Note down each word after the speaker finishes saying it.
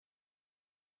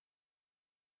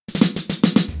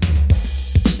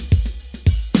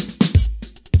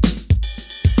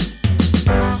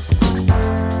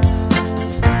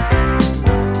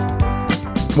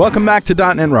Welcome back to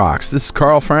 .NET Rocks. This is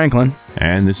Carl Franklin.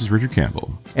 And this is Richard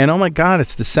Campbell. And oh my God,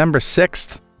 it's December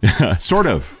 6th. Sort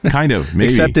of, kind of, maybe.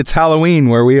 Except it's Halloween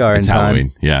where we are in time. It's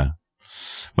Halloween, yeah.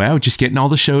 Well, just getting all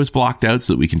the shows blocked out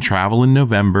so that we can travel in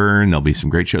November, and there'll be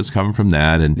some great shows coming from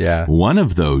that. And one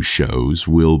of those shows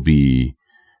will be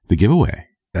the giveaway.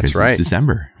 That's right. It's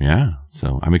December, yeah.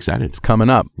 So I'm excited. It's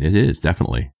coming up. It is,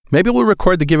 definitely. Maybe we'll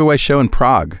record the giveaway show in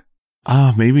Prague.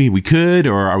 Maybe we could,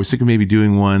 or I was thinking maybe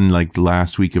doing one like the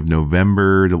last week of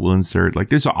November that we'll insert. Like,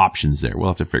 there's options there. We'll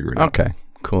have to figure it out. Okay,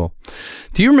 cool.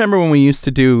 Do you remember when we used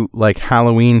to do like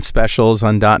Halloween specials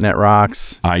on .NET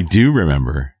Rocks? I do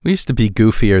remember. We used to be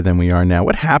goofier than we are now.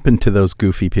 What happened to those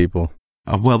goofy people?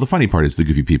 Well, the funny part is the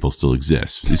goofy people still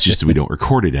exist. It's just that we don't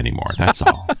record it anymore. That's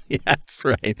all. Yeah, that's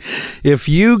right. If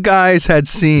you guys had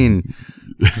seen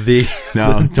the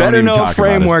Better Know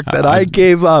framework that I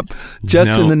gave up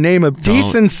just in the name of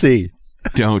decency.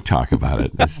 Don't talk about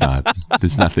it. There's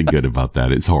nothing good about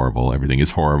that. It's horrible. Everything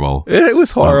is horrible. It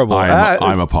was horrible.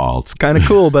 I'm appalled. It's kind of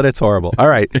cool, but it's horrible. All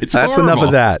right. That's horrible. Enough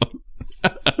of that.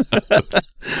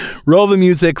 Roll the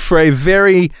music for a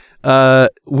very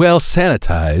well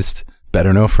sanitized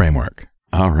Better Know framework.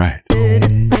 All right.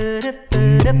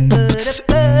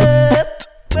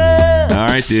 All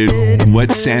right, dude.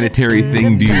 What sanitary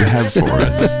thing do you have for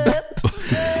us?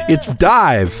 It's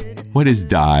Dive. What is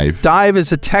Dive? Dive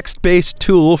is a text-based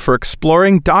tool for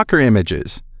exploring Docker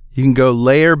images. You can go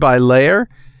layer by layer,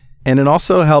 and it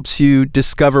also helps you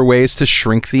discover ways to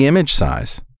shrink the image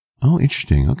size. Oh,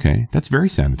 interesting. Okay. That's very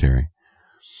sanitary.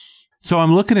 So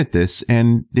I'm looking at this,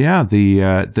 and yeah,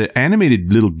 the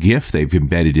animated little GIF they've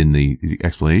embedded in the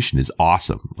explanation is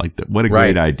awesome. Like, what a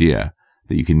great idea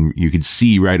that you can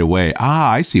see right away.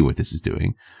 I see what this is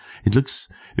doing. It looks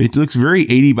very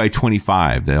 80 by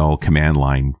 25. The all command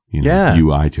line,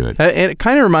 UI to it. And it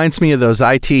kind of reminds me of those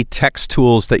IT text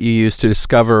tools that you use to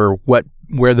discover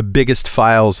where the biggest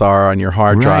files are on your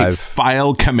hard drive.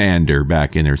 File Commander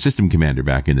back in there, System Commander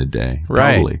back in the day.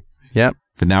 Right. Totally. Yep.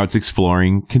 But now it's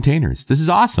exploring containers. This is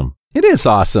awesome. It is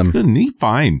awesome. Good, neat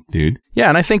find, dude. Yeah,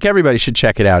 and I think everybody should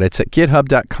check it out. It's at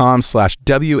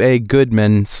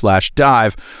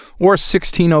github.com/wagoodman/dive or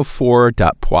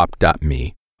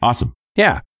 1604.pwop.me. Awesome.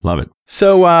 Yeah. Love it.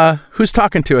 So who's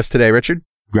talking to us today, Richard?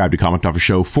 Grabbed a comment off of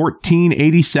show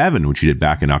 1487, which we did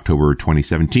back in October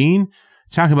 2017.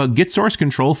 Talking about Git source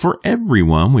control for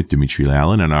everyone with Dimitri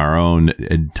Allen and our own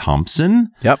Thomson.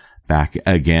 Yep. Back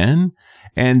again.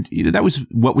 And that was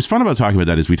what was fun about talking about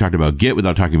that is we talked about Git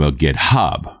without talking about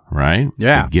GitHub, right?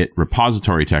 Yeah. The Git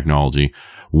repository technology.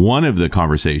 One of the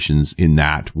conversations in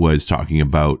that was talking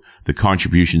about the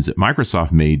contributions that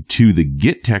Microsoft made to the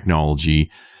Git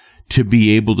technology to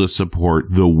be able to support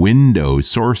the Windows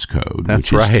source code.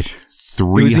 That's right.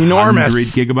 300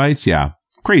 gigabytes. Yeah.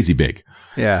 Crazy big.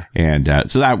 Yeah. And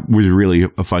so that was really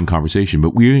a fun conversation.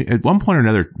 But we, at one point or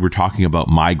another, we're talking about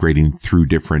migrating through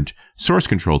different source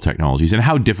control technologies and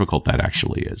how difficult that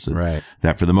actually is. Right.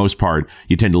 That for the most part,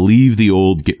 you tend to leave the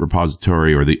old Git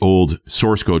repository or the old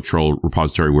source control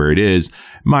repository where it is,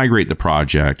 migrate the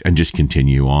project, and just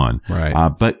continue on.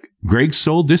 Right. But Greg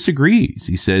Soul disagrees.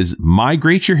 He says,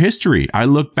 migrate your history. I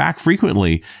look back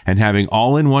frequently and having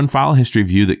all-in-one file history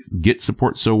view that Git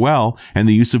supports so well and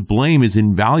the use of blame is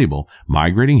invaluable.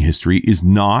 Migrating history is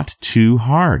not too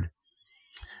hard.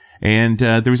 And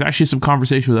there was actually some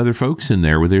conversation with other folks in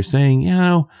there where they're saying,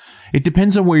 it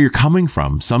depends on where you're coming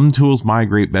from. Some tools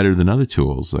migrate better than other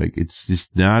tools. Like it's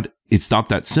not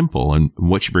that simple, and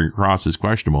what you bring across is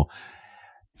questionable.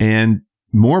 And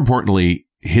more importantly,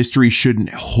 history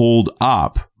shouldn't hold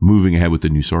up moving ahead with the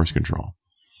new source control.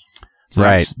 So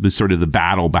that's the sort of the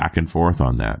battle back and forth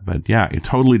on that. But yeah, it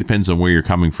totally depends on where you're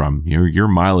coming from. Your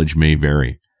mileage may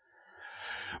vary.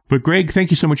 But Greg,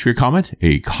 thank you so much for your comment.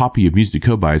 A copy of Music to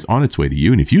Code By is on its way to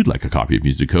you. And if you'd like a copy of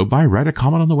Music to Code By, write a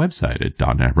comment on the website at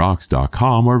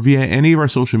 .netrocks.com or via any of our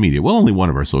social media. Well, only one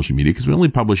of our social media because we only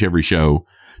publish every show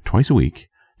twice a week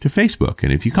to Facebook.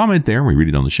 And if you comment there and we read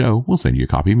it on the show, we'll send you a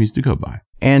copy of Music to Code By.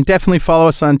 And definitely follow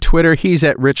us on Twitter. He's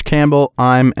at Rich Campbell.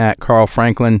 I'm at Carl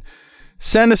Franklin.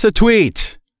 Send us a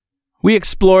tweet. We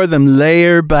explore them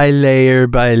layer by layer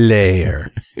by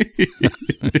layer.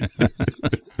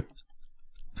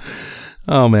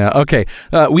 Oh, man. Okay.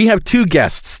 We have two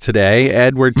guests today,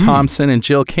 Edward Thomson and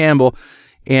Jill Campbell,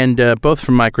 and both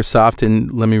from Microsoft.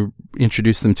 And let me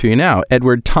introduce them to you now.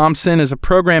 Edward Thomson is a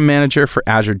program manager for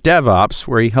Azure DevOps,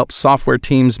 where he helps software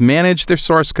teams manage their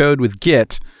source code with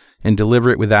Git and deliver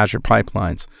it with Azure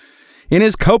pipelines. In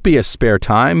his copious spare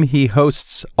time, he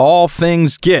hosts All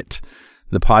Things Git,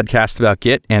 the podcast about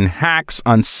Git, and hacks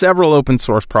on several open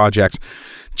source projects.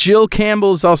 Jill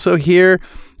Campbell is also here.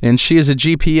 And she is a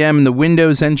GPM in the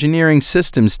Windows Engineering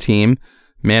Systems team,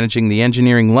 managing the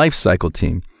engineering lifecycle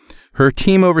team. Her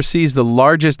team oversees the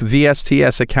largest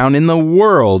VSTS account in the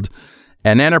world,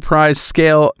 an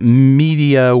enterprise-scale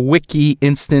media wiki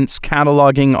instance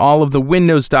cataloging all of the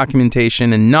Windows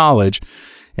documentation and knowledge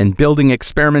and building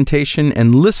experimentation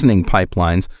and listening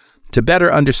pipelines to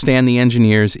better understand the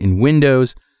engineers in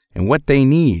Windows and what they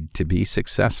need to be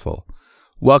successful.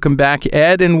 Welcome back,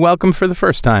 Ed, and welcome for the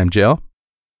first time, Jill.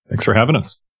 Thanks for having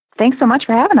us. Thanks so much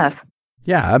for having us.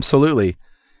 Yeah, absolutely.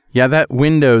 Yeah, that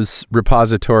Windows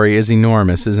repository is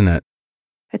enormous, isn't it?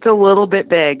 It's a little bit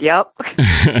big, yep.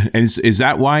 Is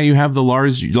that why you have the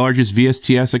largest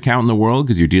VSTS account in the world?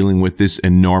 Because you're dealing with this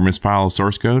enormous pile of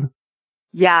source code?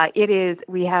 Yeah, it is.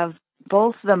 We have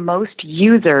both the most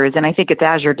users, and I think it's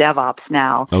Azure DevOps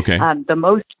now. Okay. The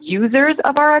most users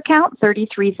of our account,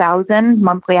 33,000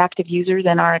 monthly active users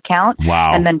in our account.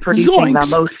 Wow. And then producing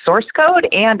the most source code.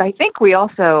 And I think we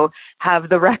also have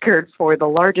the record for the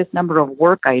largest number of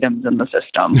work items in the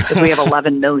system, because we have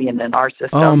 11 million in our system.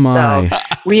 Oh, my. So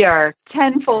we are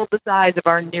tenfold the size of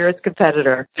our nearest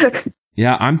competitor.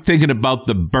 Yeah, I'm thinking about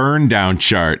the burn down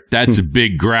chart. That's a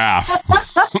big graph.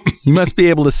 You must be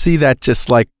able to see that just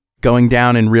like going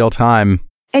down in real time.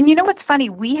 And you know what's funny?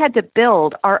 We had to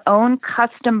build our own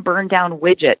custom burn down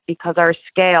widget because our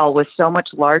scale was so much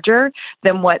larger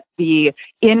than what the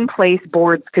in-place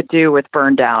boards could do with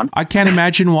burn down. I can't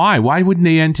imagine why. Why wouldn't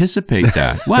they anticipate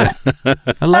that? What?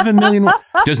 11 million?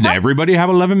 Doesn't everybody have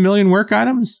 11 million work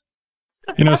items?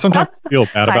 You know, sometimes I feel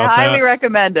bad about that. I highly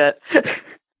recommend it.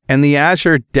 And the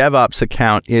Azure DevOps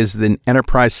account is the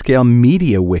enterprise scale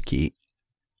media wiki.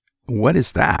 What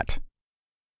is that?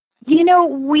 You know,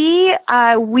 we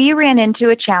ran into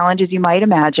a challenge, as you might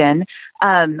imagine,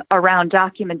 around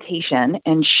documentation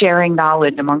and sharing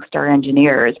knowledge amongst our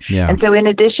engineers. Yeah. And so in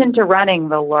addition to running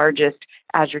the largest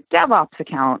Azure DevOps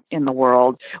account in the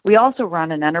world, we also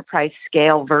run an enterprise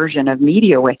scale version of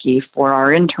MediaWiki for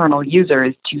our internal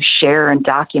users to share and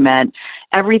document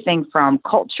everything from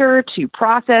culture to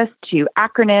process to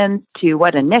acronyms to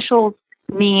what initials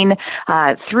mean,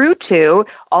 through to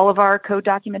all of our code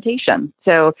documentation.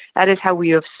 So that is how we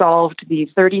have solved these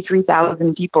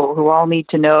 33,000 people who all need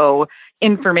to know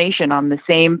information on the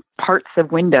same parts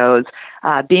of Windows,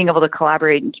 being able to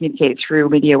collaborate and communicate through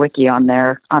MediaWiki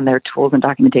on their tools and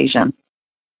documentation.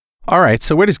 All right.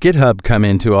 So where does GitHub come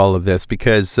into all of this?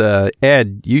 Because,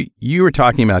 Ed, you were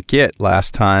talking about Git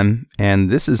last time, and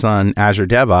this is on Azure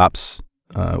DevOps,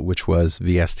 which was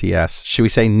VSTS. Should we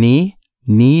say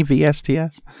NI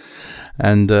VSTS?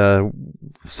 And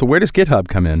so where does GitHub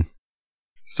come in?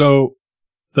 So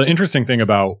the interesting thing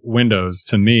about Windows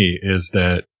to me is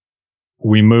that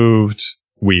we moved,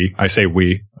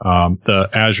 the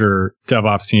Azure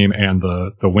DevOps team and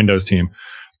the Windows team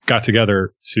got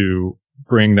together to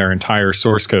bring their entire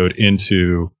source code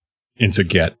into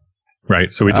Git,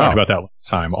 right? So we talked about that last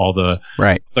time, all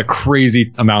the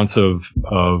crazy amounts of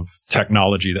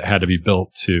technology that had to be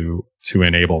built to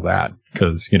enable that,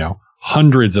 because, you know,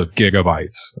 hundreds of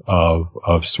gigabytes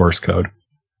of source code.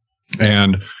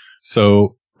 And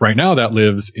so right now that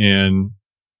lives in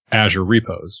Azure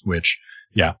repos, which,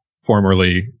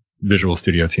 formerly Visual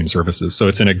Studio Team Services. So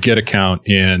it's in a Git account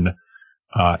in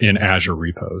Azure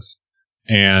repos.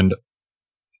 And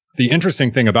the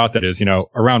interesting thing about that is, you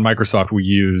know, around Microsoft, we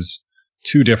use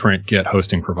two different Git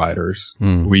hosting providers.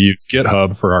 We use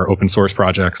GitHub for our open source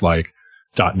projects like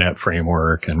 .NET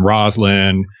Framework and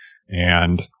Roslyn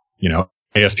and, you know,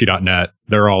 ASP.NET.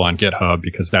 They're all on GitHub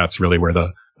because that's really where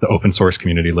the open source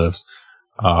community lives.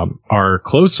 Our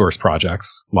closed source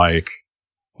projects like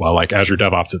Azure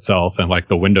DevOps itself and like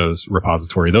the Windows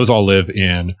repository, those all live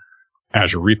in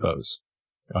Azure repos,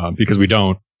 because we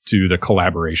don't do the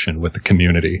collaboration with the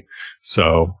community.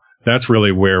 So that's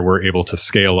really where we're able to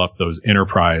scale up those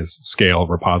enterprise scale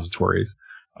repositories.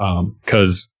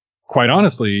 Because quite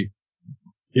honestly,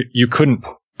 you couldn't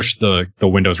push the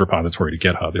Windows repository to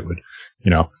GitHub. It would, you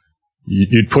know,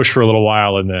 you'd push for a little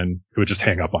while and then it would just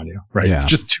hang up on you, right? Yeah. It's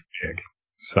just too big.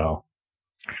 So,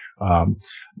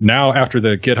 now after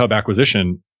the GitHub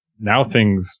acquisition, now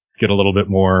things get a little bit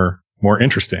more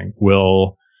interesting.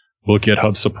 Will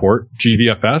GitHub support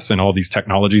GVFS and all these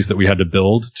technologies that we had to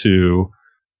build to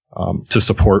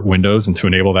support Windows and to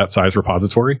enable that size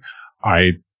repository?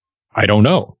 I don't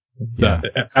know. Yeah.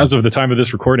 As of the time of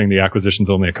this recording, the acquisition's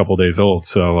only a couple days old.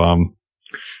 So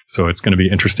it's going to be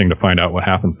interesting to find out what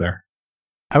happens there.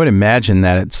 I would imagine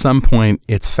that at some point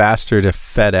it's faster to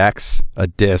FedEx a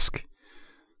disk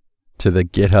to the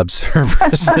GitHub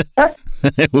servers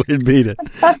than it would be to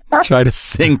try to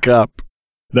sync up.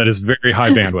 That is very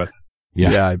high bandwidth.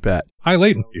 Yeah, I bet. High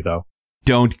latency, though.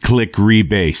 Don't click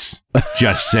rebase.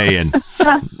 Just saying.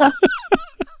 We're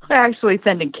actually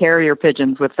sending carrier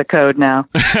pigeons with the code now.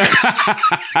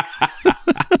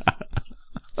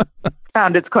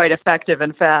 Found it's quite effective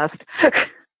and fast.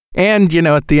 And,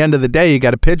 at the end of the day, you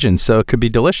got a pigeon, so it could be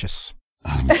delicious.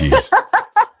 Oh, jeez.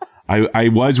 I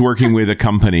was working with a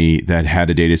company that had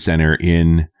a data center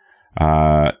in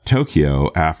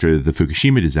Tokyo after the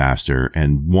Fukushima disaster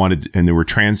and they were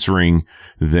transferring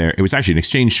it was actually an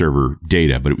exchange server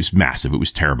data, but it was massive. It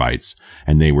was terabytes,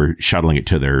 and they were shuttling it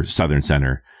to their southern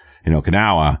center in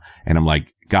Okinawa. And I'm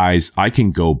like, guys, I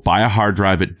can go buy a hard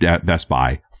drive at Best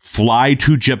Buy, fly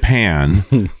to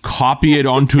Japan, copy it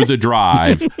onto the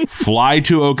drive, fly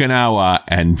to Okinawa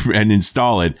and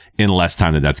install it in less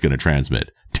time than that's going to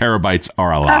transmit. Terabytes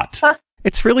are a lot.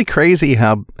 It's really crazy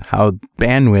how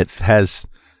bandwidth has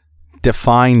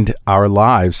defined our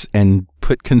lives and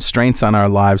put constraints on our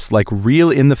lives, like real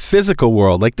in the physical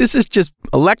world. Like, this is just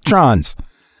electrons.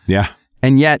 Yeah.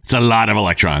 And yet it's a lot of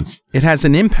electrons. It has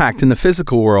an impact in the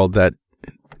physical world that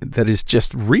is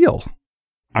just real.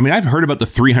 I mean, I've heard about the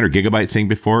 300 gigabyte thing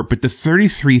before, but the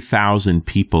 33,000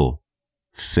 people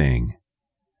thing,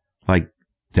 like,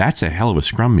 that's a hell of a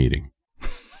Scrum meeting.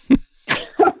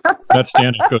 That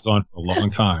stand-up goes on for a long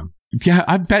time. Yeah,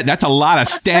 I bet that's a lot of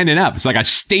standing up. It's like a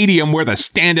stadium worth of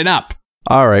standing up.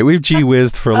 All right, we've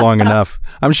gee-whizzed for long enough.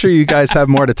 I'm sure you guys have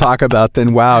more to talk about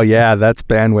than, wow, yeah, that's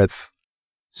bandwidth.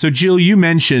 So, Jill, you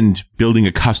mentioned building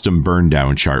a custom burn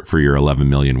down chart for your 11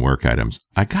 million work items.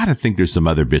 I got to think there's some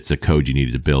other bits of code you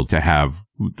needed to build to have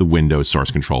the Windows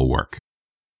source control work.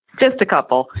 Just a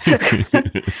couple.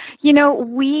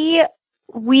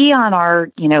 We on our,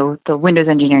 the Windows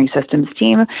Engineering Systems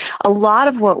team, a lot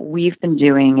of what we've been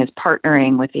doing is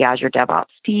partnering with the Azure DevOps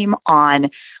team on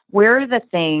where are the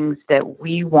things that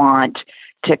we want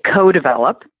to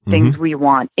co-develop, things we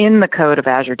want in the code of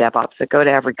Azure DevOps that go to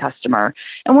every customer,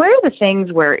 and where are the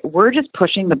things where we're just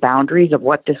pushing the boundaries of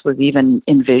what this was even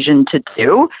envisioned to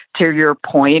do, to your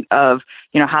point of,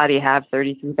 how do you have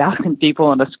 33,000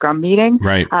 people in a Scrum meeting?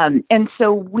 Right. And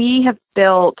so we have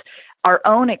built our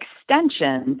own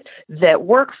extensions that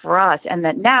work for us and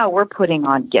that now we're putting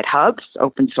on GitHub,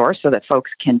 open source, so that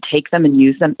folks can take them and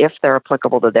use them if they're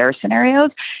applicable to their scenarios,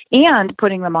 and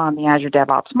putting them on the Azure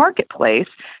DevOps Marketplace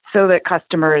so that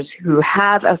customers who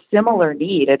have a similar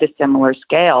need at a similar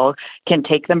scale can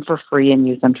take them for free and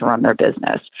use them to run their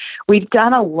business. We've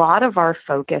done a lot of our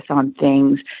focus on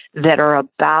things that are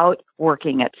about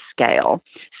working at scale.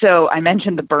 So I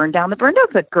mentioned the burn down. The burn down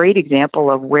is a great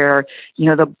example of where,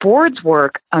 the boards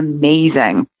work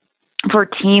amazing for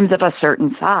teams of a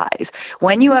certain size.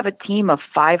 When you have a team of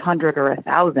 500 or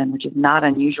 1,000, which is not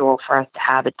unusual for us to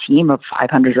have a team of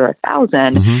 500 or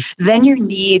 1,000, then you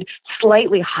need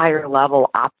slightly higher level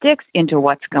optics into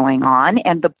what's going on,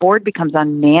 and the board becomes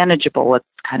unmanageable at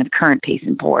kind of current pace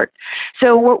and port.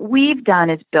 So what we've done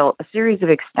is built a series of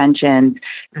extensions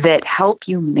that help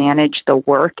you manage the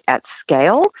work at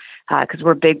scale, because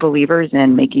we're big believers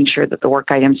in making sure that the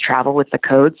work items travel with the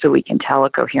code so we can tell a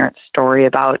coherent story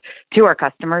to our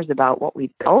customers about what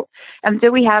we've built. And so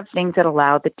we have things that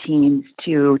allow the teams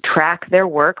to track their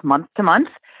work month to month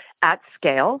at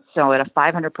scale. So at a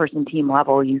 500-person team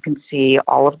level, you can see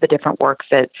all of the different work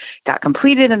that got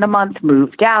completed in a month,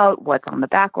 moved out, what's on the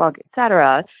backlog, et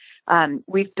cetera.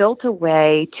 We've built a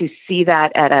way to see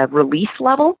that at a release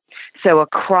level. So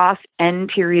across n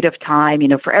period of time,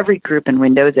 for every group in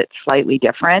Windows, it's slightly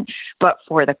different. But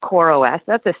for the core OS,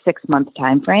 that's a 6-month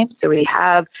time frame. So we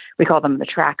call them the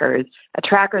trackers, a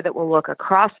tracker that will look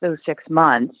across those 6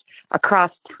 months,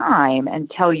 across time,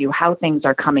 and tell you how things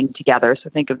are coming together. So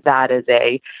think of that as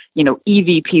a,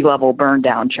 EVP level burn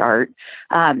down chart.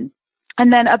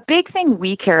 And then a big thing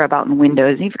we care about in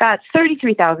Windows, you've got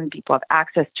 33,000 people have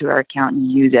access to our account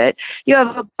and use it. You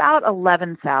have about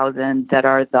 11,000 that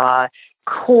are the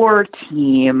core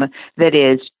team that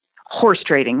is horse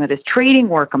trading, that is trading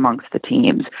work amongst the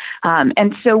teams.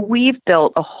 And so we've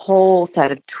built a whole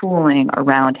set of tooling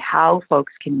around how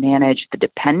folks can manage the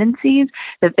dependencies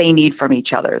that they need from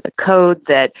each other, the code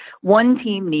that one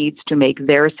team needs to make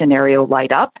their scenario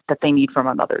light up that they need from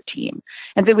another team.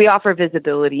 And so we offer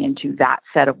visibility into that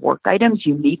set of work items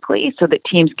uniquely so that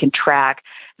teams can track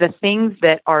the things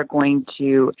that are going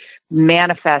to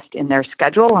manifest in their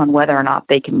schedule on whether or not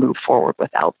they can move forward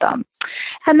without them.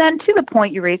 And then to the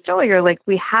point you raised earlier,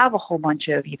 we have a whole bunch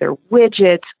of either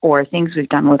widgets or things we've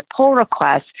done with pull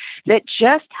requests that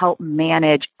just help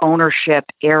manage ownership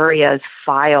areas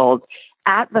filed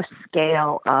at the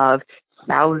scale of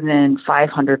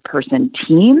 1,500 person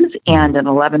teams and an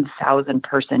 11,000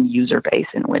 person user base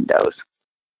in Windows.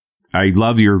 I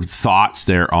love your thoughts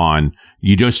there on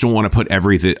you just don't want to put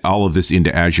all of this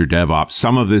into Azure DevOps.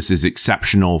 Some of this is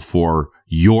exceptional for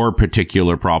your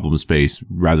particular problem space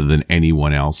rather than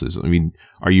anyone else's. I mean,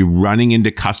 are you running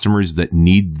into customers that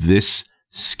need this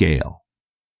scale?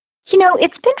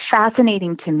 It's been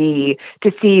fascinating to me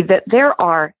to see that there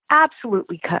are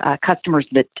absolutely customers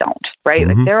that don't, right?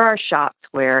 Mm-hmm. Like there are shops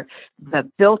where the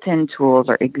built-in tools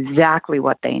are exactly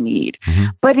what they need. Mm-hmm.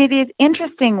 But it is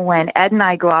interesting when Ed and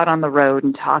I go out on the road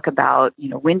and talk about,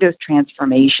 Windows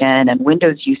transformation and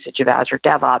Windows usage of Azure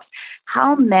DevOps,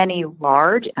 how many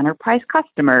large enterprise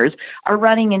customers are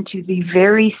running into the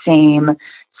very same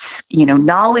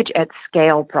knowledge at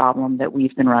scale problem that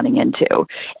we've been running into.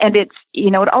 And it's,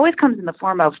 it always comes in the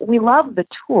form of, we love the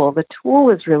tool. The tool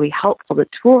is really helpful. The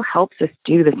tool helps us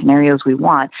do the scenarios we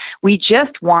want. We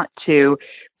just want to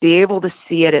be able to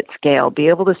see it at scale, be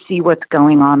able to see what's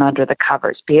going on under the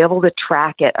covers, be able to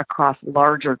track it across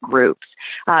larger groups.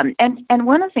 And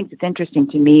one of the things that's interesting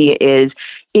to me is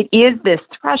it is this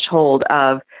threshold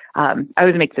of, I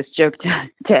always make this joke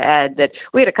to Ed that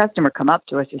we had a customer come up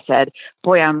to us who said,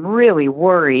 boy, I'm really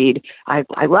worried. I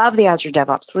love the Azure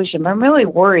DevOps solution, but I'm really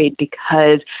worried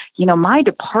because, my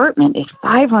department is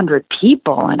 500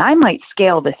 people and I might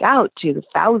scale this out to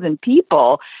 1,000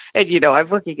 people. And, I'm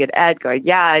looking at Ed going,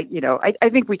 yeah, I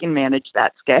think we can manage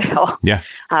that scale. Yeah.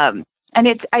 And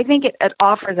I think it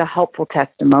offers a helpful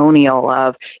testimonial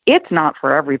of it's not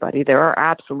for everybody. There are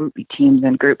absolutely teams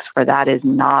and groups where that's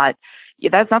not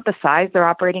the size they're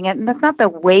operating at, and that's not the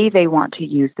way they want to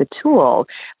use the tool.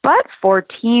 But for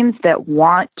teams that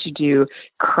want to do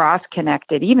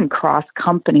cross-connected, even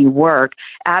cross-company work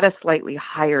at a slightly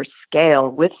higher scale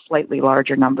with slightly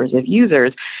larger numbers of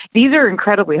users, these are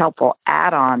incredibly helpful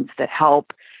add-ons that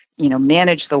help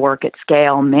manage the work at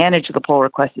scale, manage the pull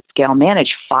requests at scale,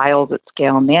 manage files at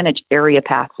scale, manage area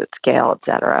paths at scale, et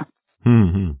cetera.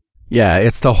 Mm-hmm. Yeah,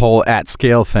 it's the whole at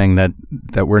scale thing that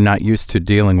we're not used to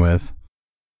dealing with.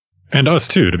 And us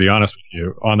too, to be honest with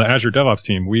you. On the Azure DevOps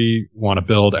team, we want to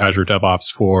build Azure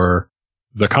DevOps for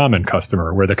the common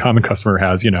customer, where the common customer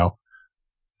has,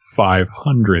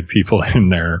 500 people in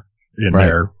their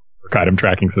work item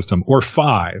tracking system, or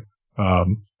 5.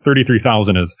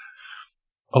 33,000 is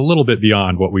a little bit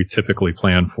beyond what we typically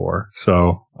plan for.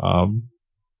 So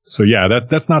yeah,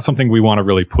 that's not something we want to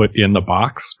really put in the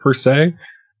box per se.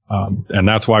 And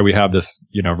that's why we have this,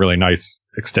 really nice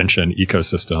extension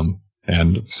ecosystem.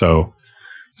 And so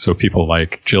people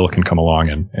like Jill can come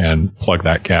along and plug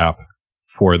that gap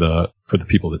for the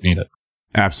people that need it.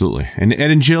 Absolutely. And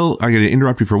Ed and Jill, I'm going to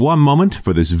interrupt you for one moment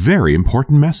for this very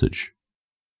important message.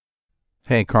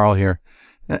 Hey, Carl here.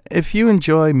 If you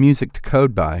enjoy music to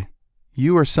code by,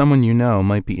 you or someone you know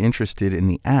might be interested in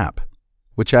the app,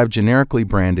 which I've generically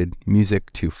branded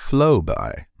Music to Flow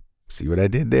by. See what I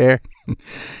did there?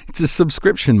 It's a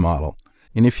subscription model.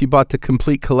 And if you bought the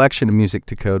complete collection of Music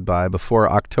to Code by before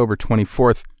October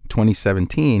 24th,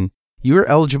 2017, you are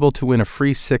eligible to win a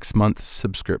free 6-month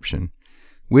subscription.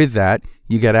 With that,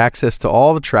 you get access to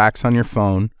all the tracks on your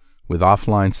phone with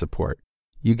offline support.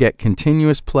 You get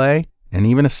continuous play and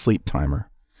even a sleep timer.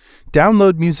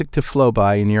 Download Music to Flow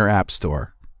by in your app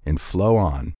store and flow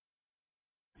on.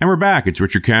 And we're back. It's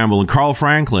Richard Campbell and Carl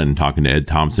Franklin talking to Ed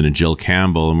Thomson and Jill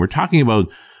Campbell, and we're talking about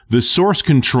the source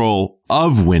control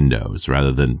of Windows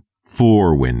rather than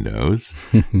for Windows.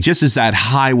 Just as that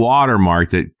high water mark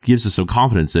that gives us some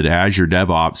confidence that Azure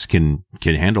DevOps can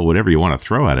handle whatever you want to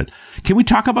throw at it. Can we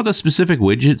talk about the specific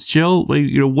widgets, Jill?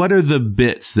 What are the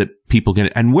bits that people can,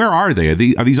 and where are they?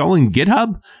 Are these all in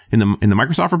GitHub in the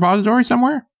Microsoft repository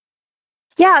somewhere?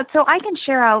 Yeah, so I can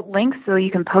share out links so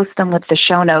you can post them with the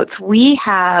show notes. We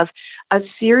have a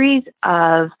series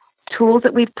of tools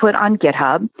that we've put on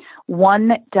GitHub. One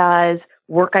that does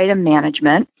work item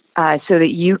management so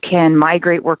that you can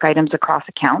migrate work items across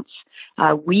accounts.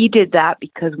 We did that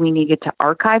because we needed to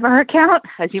archive our account.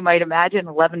 As you might imagine,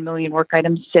 11 million work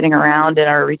items sitting around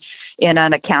in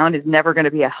an account is never going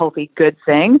to be a healthy, good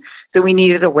thing. So we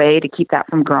needed a way to keep that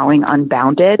from growing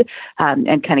unbounded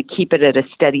and kind of keep it at a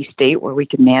steady state where we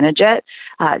could manage it.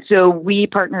 So we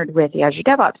partnered with the Azure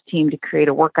DevOps team to create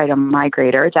a work item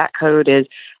migrator. That code is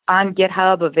on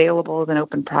GitHub, available as an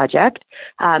open project.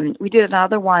 We did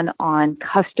another one on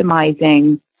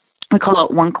customizing, we call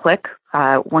it one-click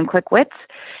widths,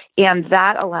 and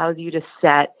that allows you to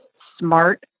set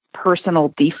smart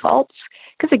personal defaults.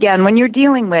 Because again, when you're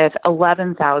dealing with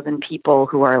 11,000 people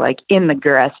who are like in the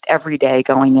grist every day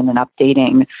going in and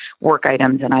updating work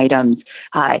items and items,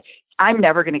 I'm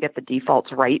never going to get the defaults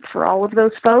right for all of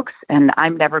those folks, and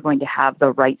I'm never going to have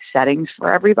the right settings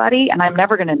for everybody, and I'm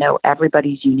never going to know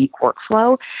everybody's unique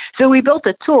workflow. So we built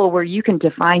a tool where you can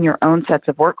define your own sets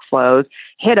of workflows,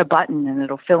 hit a button, and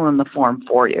it'll fill in the form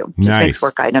for you. Nice. It makes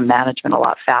work item management a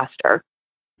lot faster.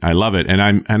 I love it. And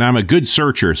I'm a good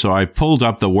searcher, so I pulled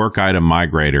up the work item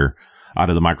migrator out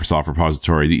of the Microsoft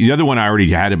repository. The other one I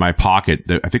already had in my pocket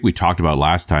that I think we talked about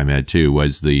last time, Ed, too,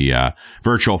 was the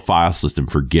virtual file system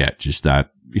for Git. Just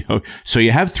that, so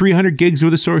you have 300 gigs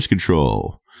worth of source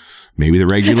control. Maybe the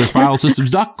regular file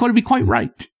system's not going to be quite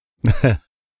right.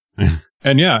 And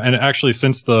actually,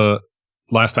 since the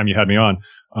last time you had me on,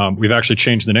 we've actually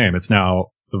changed the name. It's now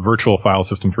the virtual file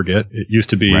system for Git. It used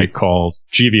to be called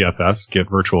GVFS, Git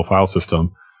Virtual File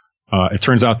System. It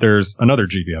turns out there's another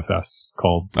GVFS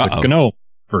called the GNOME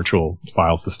Virtual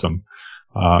File System.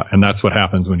 And that's what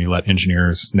happens when you let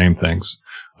engineers name things.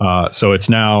 So it's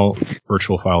now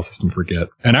Virtual File System for Git.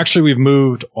 And actually, we've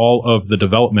moved all of the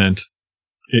development.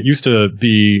 It used to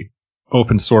be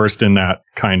open sourced in that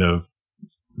kind of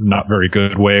not very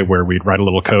good way where we'd write a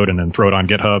little code and then throw it on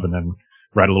GitHub and then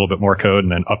write a little bit more code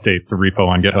and then update the repo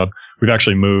on GitHub. We've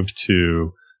actually moved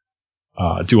to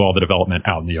do all the development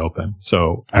out in the open.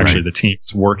 So actually the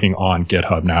team's working on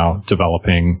GitHub now,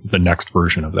 developing the next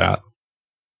version of that.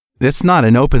 It's not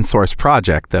an open source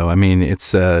project, though. I mean,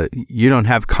 it's you don't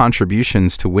have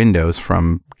contributions to Windows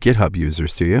from GitHub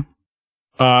users, do you?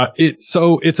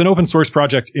 So it's an open source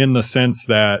project in the sense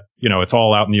that, it's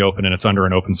all out in the open and it's under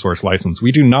an open source license.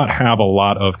 We do not have a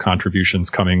lot of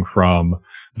contributions coming from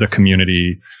the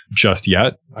community just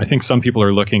yet. I think some people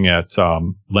are looking at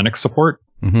Linux support.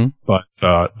 Mm-hmm. But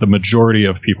the majority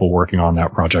of people working on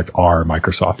that project are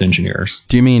Microsoft engineers.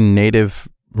 Do you mean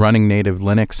running native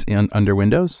Linux under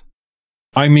Windows?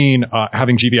 I mean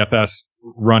having GVFS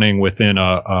running within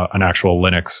an actual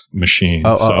Linux machine.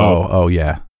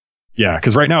 Yeah. Yeah,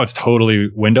 because right now it's totally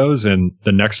Windows, and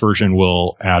the next version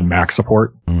will add Mac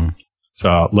support.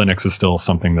 So Linux is still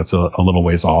something that's a little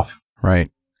ways off.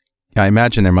 Right. I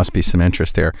imagine there must be some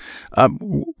interest there.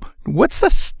 Do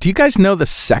you guys know the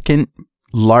second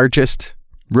largest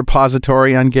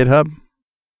repository on GitHub?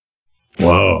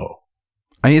 Whoa.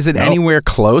 Is it anywhere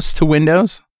close to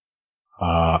Windows?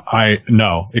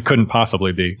 No, it couldn't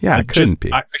possibly be. Yeah, it couldn't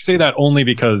be. I say that only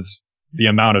because the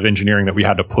amount of engineering that we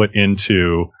had to put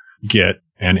into Git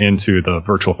and into the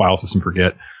virtual file system for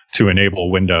Git to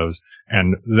enable Windows.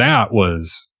 And that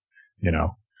was,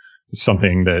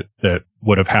 something that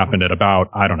would have happened at about,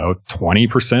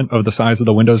 20% of the size of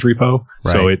the Windows repo.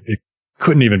 Right. So it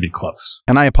couldn't even be close.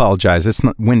 And I apologize.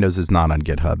 Windows is not on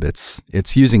GitHub.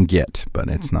 It's using Git, but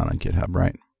it's not on GitHub,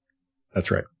 right? That's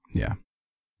right. Yeah.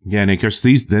 Yeah, and of course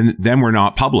then we're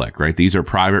not public, right? These are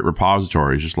private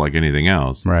repositories, just like anything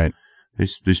else. Right.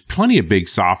 There's plenty of big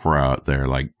software out there.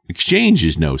 Like Exchange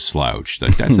is no slouch.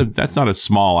 That's not a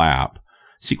small app.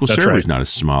 SQL Server is not a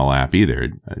small app either.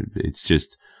 It's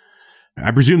just, I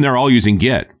presume they're all using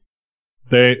Git.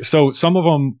 So some of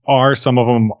them are, some of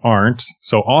them aren't.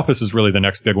 So Office is really the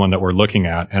next big one that we're looking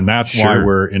at, and that's why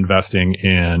we're investing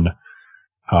in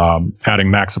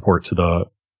adding Mac support to the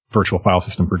virtual file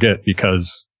system for Git,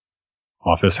 because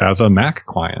Office has a Mac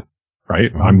client,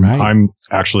 right? I'm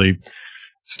actually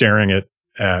staring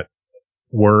at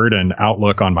Word and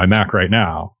Outlook on my Mac right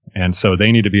now, and so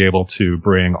they need to be able to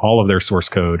bring all of their source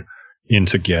code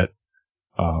into Git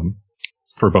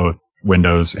for both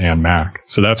Windows and Mac.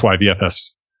 So that's why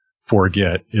VFS for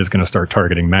Git is going to start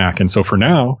targeting Mac. And so for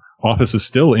now, Office is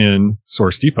still in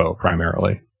Source Depot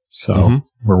primarily. So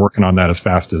we're working on that as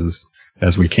fast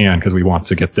as we can, because we want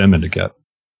to get them into Git.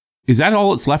 Is that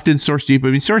all that's left in Source Depot?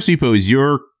 I mean, Source Depot is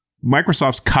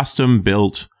Microsoft's custom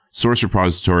built source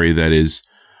repository that is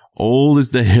old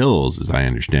as the hills, as I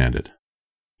understand it.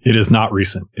 It is not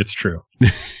recent. It's true.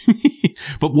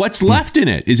 But what's left in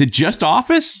it? Is it just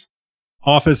Office?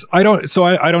 Office, I don't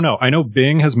know. I know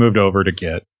Bing has moved over to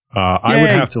Git. I would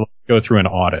have to go through an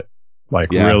audit,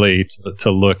 really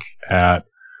to look at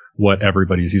what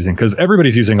everybody's using, because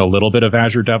everybody's using a little bit of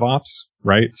Azure DevOps,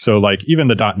 right? So even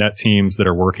the .NET teams that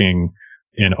are working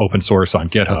in open source on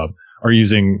GitHub are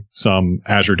using some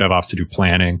Azure DevOps to do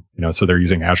planning, so they're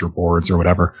using Azure boards or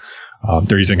whatever.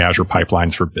 They're using Azure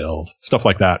pipelines for build, stuff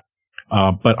like that.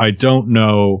 But I don't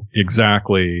know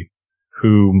exactly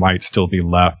who might still be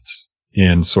left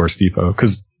in Source Depot,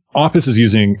 because Office is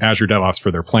using Azure DevOps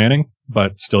for their planning,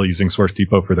 but still using Source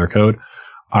Depot for their code.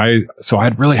 So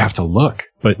I'd really have to look,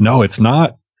 but no, it's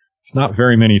not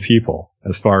very many people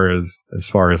as far as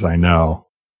I know.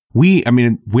 We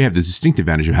have the distinct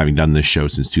advantage of having done this show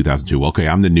since 2002. Okay,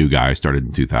 I'm the new guy. I started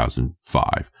in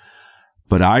 2005.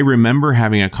 But I remember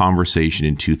having a conversation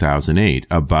in 2008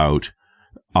 about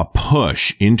a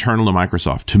push internal to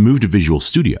Microsoft to move to Visual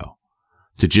Studio,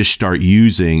 to just start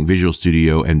using Visual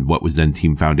Studio and what was then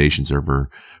Team Foundation Server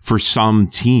for some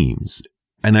teams.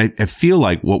 And I feel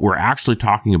like what we're actually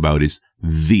talking about is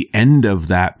the end of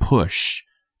that push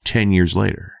 10 years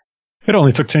later. It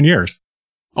only took 10 years.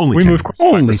 Only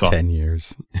 10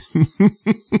 years.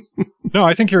 No,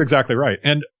 I think you're exactly right.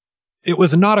 And it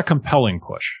was not a compelling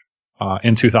push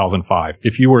in 2005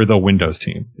 if you were the Windows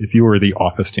team, if you were the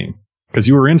Office team, because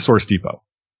you were in Source Depot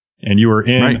and you were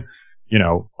in,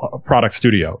 Product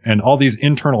Studio and all these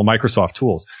internal Microsoft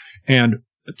tools. And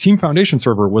Team Foundation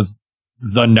Server was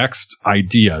the next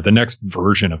idea, the next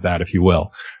version of that, if you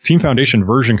will. Team Foundation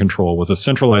version control was a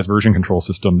centralized version control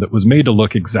system that was made to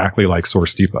look exactly like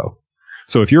Source Depot.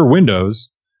 So if you're Windows,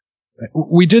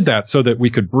 we did that so that we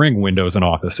could bring Windows and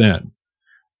Office in.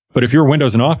 But if you're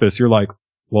Windows and Office, you're like,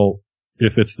 well,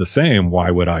 if it's the same,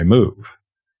 why would I move?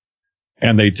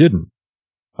 And they didn't.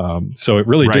 So it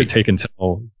really did take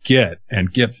until Git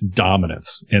and Git's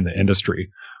dominance in the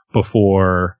industry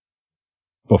before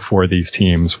these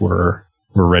teams were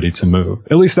ready to move.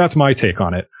 At least that's my take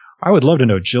on it. I would love to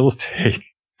know Jill's take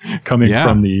coming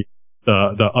from the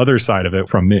other side of it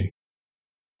from me.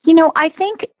 I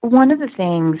think one of the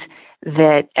things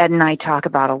that Ed and I talk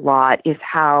about a lot is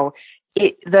how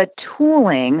the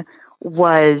tooling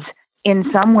was in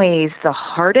some ways the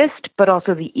hardest, but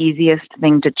also the easiest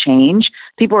thing to change.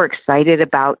 People were excited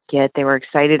about Git. They were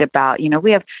excited about,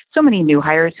 we have so many new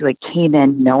hires who came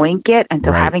in knowing Git. And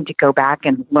so having to go back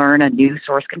and learn a new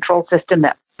source control system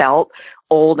that felt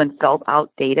old and felt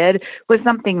outdated was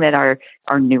something that our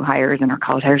new hires and our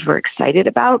college hires were excited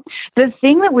about. The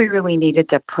thing that we really needed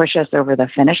to push us over the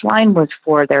finish line was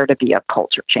for there to be a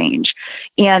culture change.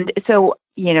 And so,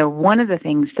 one of the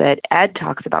things that Ed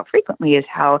talks about frequently is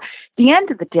how, at the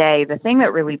end of the day, the thing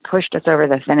that really pushed us over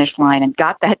the finish line and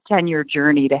got that 10-year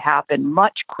journey to happen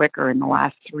much quicker in the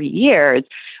last 3 years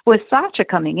was Satya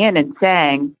coming in and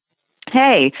saying,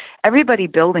 hey, everybody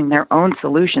building their own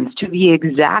solutions to the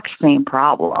exact same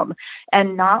problem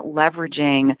and not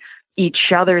leveraging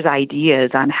each other's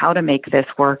ideas on how to make this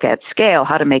work at scale,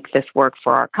 how to make this work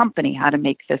for our company, how to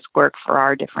make this work for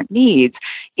our different needs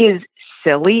is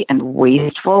silly and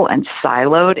wasteful and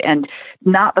siloed and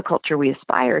not the culture we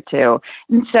aspire to.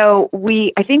 And so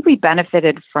I think we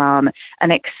benefited from an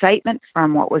excitement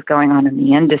from what was going on in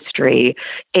the industry,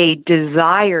 a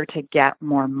desire to get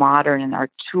more modern in our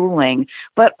tooling,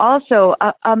 but also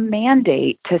a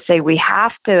mandate to say we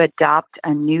have to adopt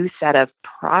a new set of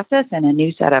process and a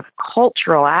new set of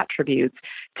cultural attributes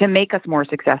to make us more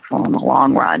successful in the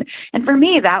long run. And for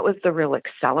me, that was the real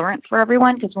accelerant for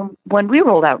everyone, because when we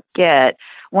rolled out Git,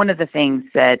 one of the things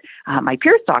that my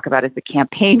peers talk about is the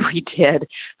campaign we did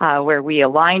where we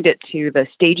aligned it to the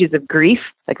stages of grief,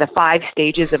 like the 5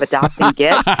 stages of adopting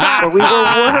Git, where we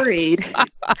were worried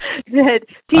that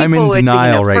people would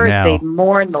they'd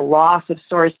mourn the loss of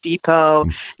Source Depot,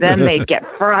 then they'd get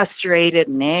frustrated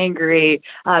and angry,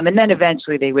 and then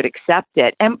eventually they would accept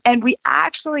it. And we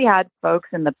actually had folks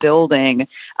in the building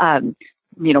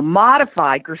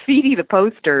modify, graffiti the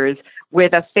posters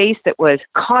with a face that was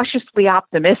cautiously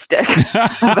optimistic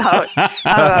about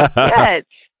Git,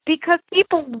 because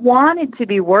people wanted to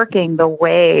be working the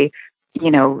way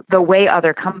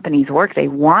other companies work. They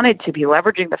wanted to be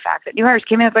leveraging the fact that new hires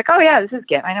came in. It's like, oh yeah, this is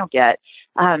Git. I know Git.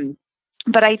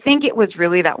 But I think it was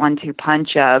really that 1-2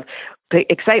 punch of the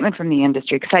excitement from the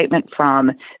industry, excitement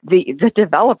from the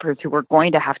developers who were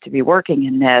going to have to be working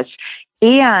in this,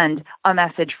 and a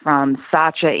message from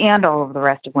Satya and all of the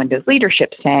rest of Windows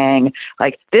leadership saying,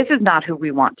 this is not who we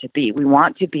want to be. We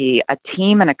want to be a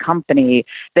team and a company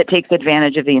that takes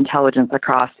advantage of the intelligence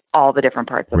across all the different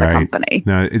parts of the company.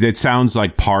 Now, it sounds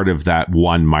like part of that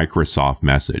one Microsoft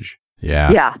message.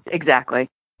 Yeah. Yeah, exactly.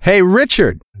 Hey,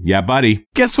 Richard. Yeah, buddy.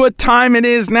 Guess what time it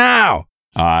is now?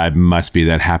 It must be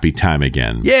that happy time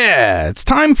again. Yeah, it's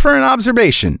time for an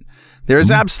observation. There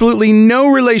is absolutely no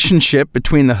relationship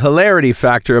between the hilarity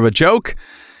factor of a joke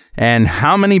and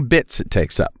how many bits it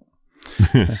takes up.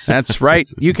 That's right.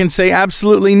 You can say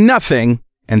absolutely nothing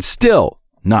and still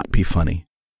not be funny.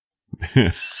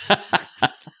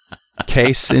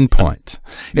 Case in point.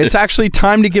 It's actually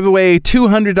time to give away a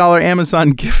 $200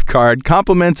 Amazon gift card,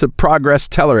 compliments of Progress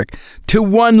Telerik, to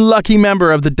one lucky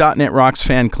member of the .NET Rocks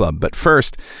fan club. But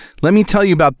first, let me tell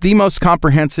you about the most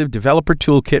comprehensive developer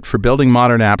toolkit for building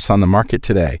modern apps on the market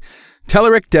today,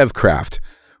 Telerik DevCraft.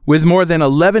 With more than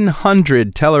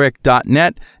 1,100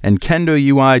 Telerik.NET and Kendo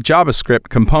UI JavaScript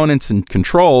components and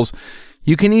controls,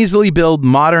 you can easily build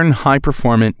modern,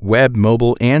 high-performant web,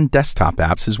 mobile, and desktop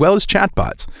apps, as well as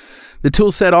chatbots. The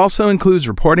toolset also includes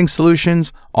reporting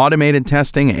solutions, automated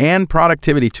testing, and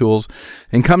productivity tools,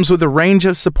 and comes with a range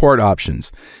of support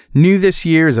options. New this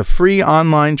year is a free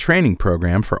online training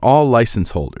program for all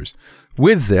license holders.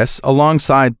 With this,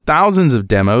 alongside thousands of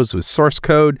demos with source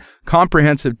code,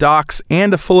 comprehensive docs,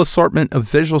 and a full assortment of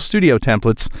Visual Studio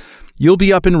templates, you'll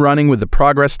be up and running with the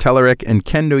Progress Telerik and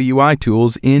Kendo UI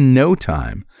tools in no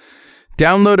time.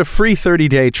 Download a free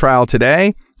 30-day trial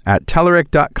today at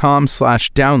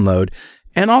telerik.com/download,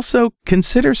 and also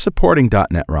consider supporting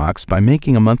 .NET Rocks by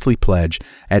making a monthly pledge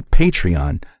at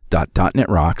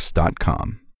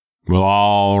patreon.netrocks.com. Well,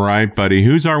 all right, buddy.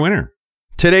 Who's our winner?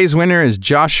 Today's winner is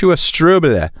Joshua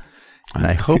Strobele, and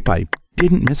I hope I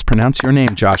didn't mispronounce your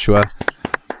name, Joshua,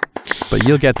 but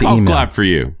you'll get the email. Golf clap for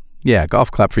you. Yeah, golf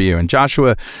clap for you. And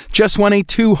Joshua just won a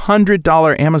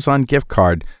 $200 Amazon gift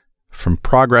card from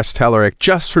Progress Telerik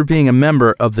just for being a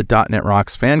member of the .NET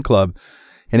Rocks fan club.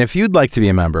 And if you'd like to be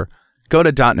a member, go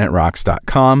to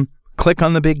 .NETRocks.com, click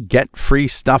on the big Get Free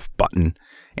Stuff button,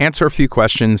 answer a few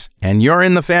questions, and you're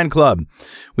in the fan club.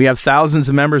 We have thousands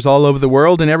of members all over the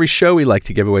world, and every show we like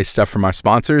to give away stuff from our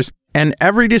sponsors. And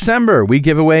every December, we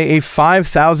give away a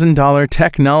 $5,000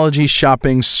 technology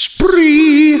shopping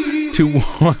spree to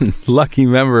one lucky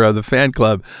member of the fan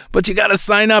club. But you got to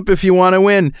sign up if you want to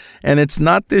win. And it's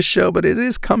not this show, but it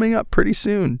is coming up pretty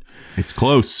soon. It's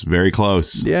close, very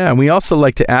close. Yeah, and we also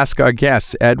like to ask our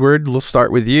guests. Edward, we'll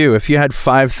start with you. If you had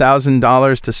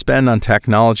 $5,000 to spend on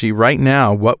technology right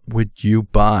now, what would you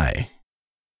buy?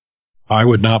 I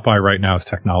would not buy right now is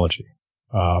technology.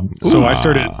 So I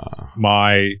started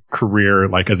my career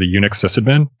like as a Unix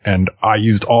sysadmin, and I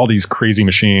used all these crazy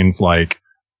machines like,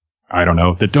 I don't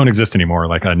know, that don't exist anymore,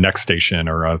 like a NextStation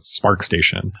or a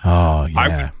SparkStation. Oh, yeah. I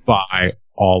would buy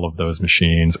all of those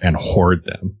machines and hoard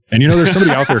them. And there's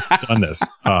somebody out there who's done this,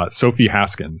 Sophie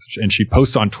Haskins, and she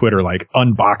posts on Twitter like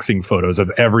unboxing photos of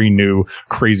every new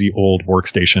crazy old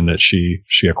workstation that she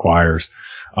acquires.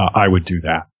 I would do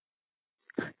that.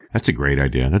 That's a great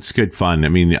idea. That's good fun. I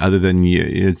mean, other than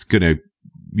you're going to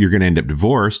end up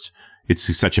divorced,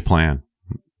 it's such a plan.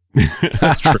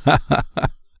 That's true.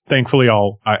 Thankfully,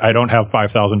 I don't have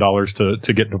 $5,000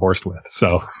 to get divorced with.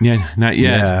 So yeah, not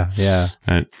yet. Yeah.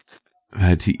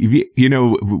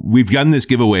 We've done this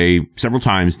giveaway several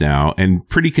times now, and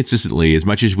pretty consistently, as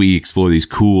much as we explore these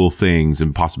cool things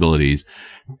and possibilities,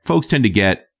 folks tend to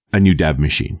get a new dev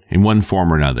machine in one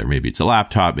form or another. Maybe it's a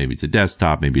laptop, maybe it's a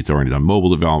desktop, maybe it's already on mobile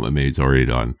development, maybe it's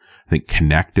already on, I think,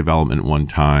 Connect development at one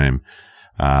time.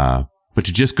 But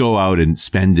to just go out and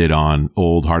spend it on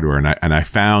old hardware. And I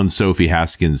found Sophie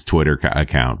Haskins' Twitter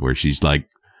account where she's like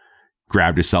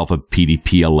grabbed herself a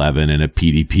PDP 11 and a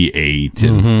PDP 8.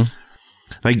 And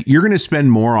like, you're going to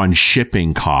spend more on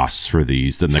shipping costs for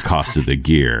these than the cost of the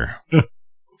gear.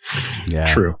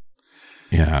 Yeah. True.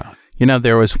 Yeah.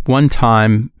 There was one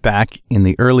time back in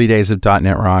the early days of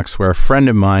 .NET Rocks where a friend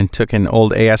of mine took an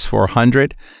old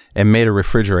AS400 and made a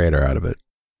refrigerator out of it.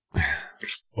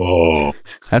 Oh.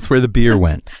 That's where the beer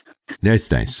went.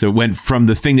 That's nice. So it went from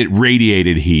the thing that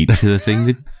radiated heat to the thing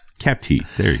that kept heat.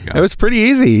 There you go. It was pretty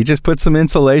easy. You just put some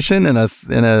insulation and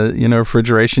a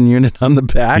refrigeration unit on the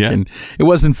back, and it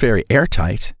wasn't very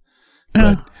airtight,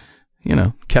 but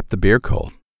kept the beer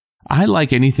cold. I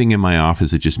like anything in my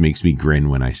office that just makes me grin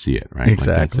when I see it, right?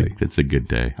 Exactly. Like that's a good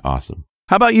day. Awesome.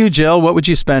 How about you, Jill? What would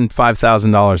you spend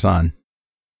 $5,000 on?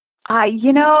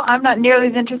 I'm not nearly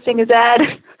as interesting as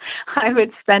Ed. I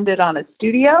would spend it on a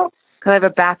studio because I have a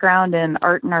background in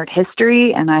art and art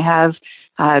history, and I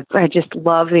just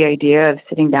love the idea of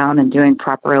sitting down and doing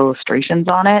proper illustrations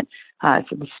on it.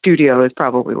 So the studio is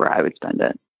probably where I would spend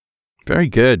it. Very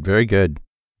good. Very good.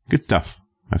 Good stuff.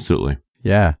 Absolutely.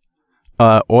 Yeah.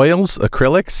 Oils,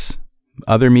 acrylics,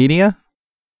 other media?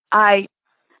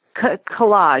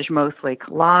 Collage, mostly.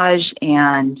 Collage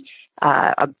and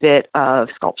a bit of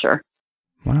sculpture.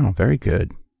 Wow, very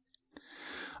good.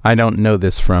 I don't know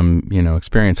this from,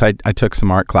 experience. I took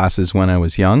some art classes when I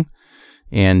was young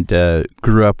and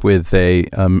grew up with a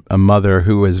mother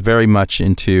who was very much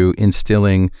into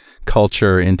instilling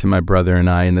culture into my brother and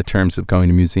I in the terms of going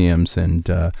to museums and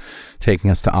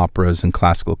taking us to operas and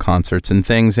classical concerts and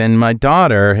things. And my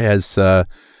daughter has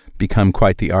become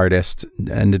quite the artist,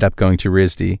 ended up going to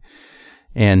RISD,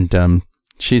 and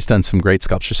she's done some great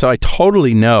sculpture. So I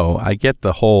totally know. I get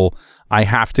the whole, I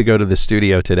have to go to the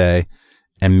studio today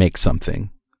and make something.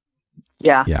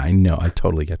 Yeah. Yeah, I know. I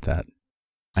totally get that.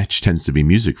 That just tends to be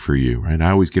music for you, right?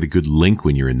 I always get a good link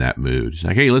when you're in that mood. It's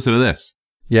like, hey, listen to this.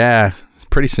 Yeah,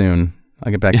 pretty soon.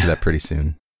 I'll get back to that pretty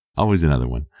soon. Always another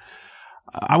one.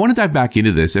 I want to dive back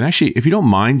into this. And actually, if you don't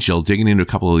mind, Jill, digging into a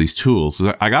couple of these tools.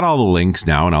 I got all the links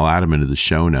now, and I'll add them into the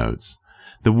show notes.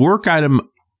 The work item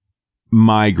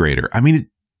migrator. I mean, it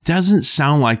doesn't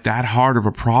sound like that hard of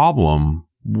a problem.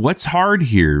 What's hard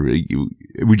here?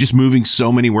 Are we just moving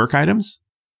so many work items?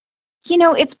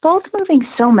 It's both moving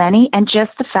so many and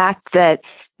just the fact that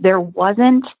there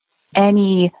wasn't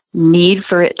any need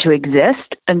for it to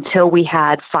exist until we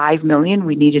had 5 million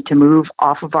we needed to move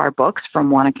off of our books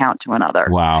from one account to another.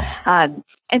 Wow.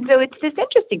 And so it's this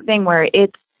interesting thing where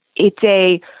it's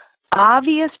a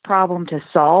obvious problem to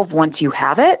solve once you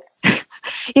have it.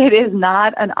 It is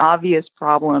not an obvious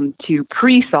problem to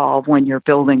pre-solve when you're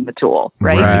building the tool,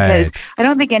 right? Because I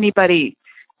don't think anybody,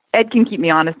 Ed can keep me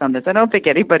honest on this, I don't think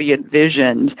anybody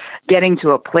envisioned getting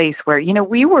to a place where,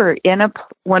 we were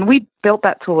when we built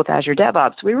that tool with Azure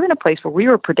DevOps, we were in a place where we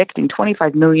were predicting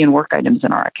 25 million work items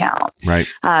in our account. Right.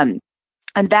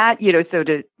 And that, so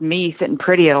to me sitting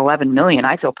pretty at 11 million,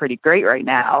 I feel pretty great right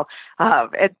now.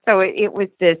 And so it was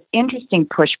this interesting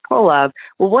push-pull of,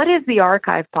 well, what is the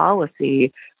archive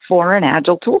policy for an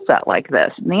Agile tool set like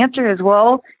this? And the answer is,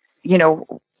 well,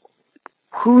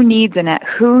 who needs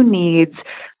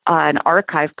an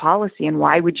archive policy and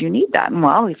why would you need that? And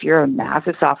well, if you're a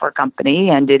massive software company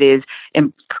and it is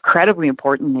incredibly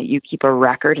important that you keep a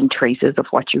record and traces of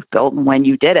what you've built and when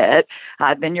you did it,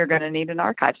 then you're going to need an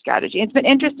archive strategy. It's been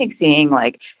interesting seeing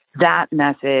that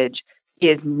message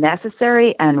is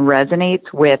necessary and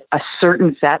resonates with a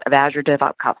certain set of Azure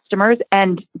DevOps customers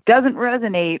and doesn't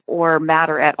resonate or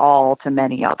matter at all to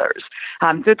many others.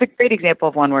 So it's a great example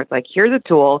of one where it's here's a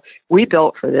tool we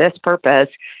built for this purpose.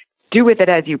 Do with it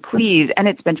as you please. And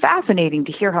it's been fascinating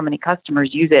to hear how many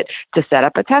customers use it to set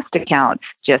up a test account,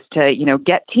 just to,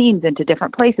 get teams into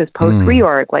different places post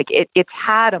reorg. It's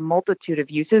had a multitude of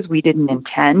uses we didn't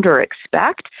intend or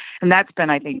expect. And that's been,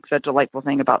 I think, such a delightful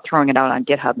thing about throwing it out on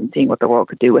GitHub and seeing what the world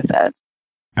could do with it.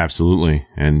 Absolutely.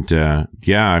 And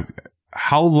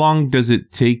how long does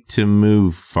it take to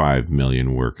move 5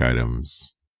 million work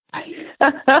items?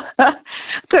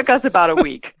 Took us about a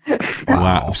week.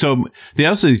 Wow. So they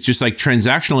also is just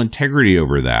transactional integrity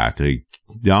over that,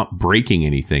 not breaking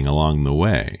anything along the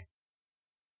way.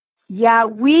 Yeah,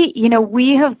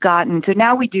 we have gotten, so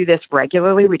now we do this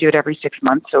regularly. We do it every 6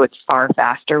 months, so it's far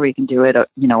faster. We can do it,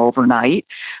 overnight.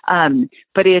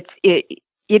 But it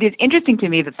is interesting to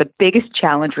me that the biggest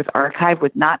challenge with archive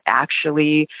was not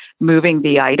actually moving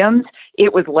the items.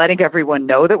 It was letting everyone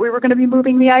know that we were going to be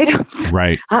moving the items.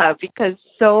 Right. Because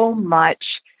so much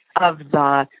of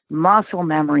the muscle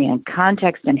memory and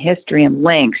context and history and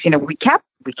links, we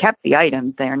kept the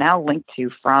items. They are now linked to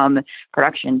from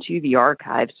production to the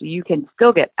archive. So you can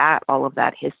still get at all of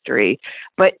that history,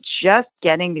 but just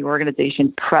getting the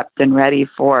organization prepped and ready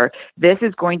for this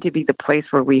is going to be the place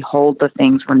where we hold the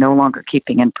things we're no longer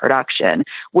keeping in production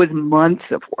was months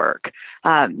of work.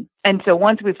 And so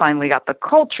once we finally got the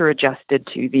culture adjusted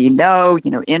to the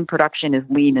in production is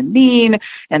lean and mean,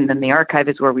 and then the archive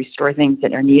is where we store things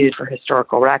that are needed for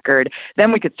historical record,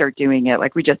 then we could start doing it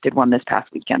like we just did one this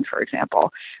past weekend, for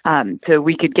example. So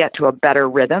we could get to a better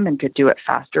rhythm and could do it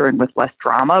faster and with less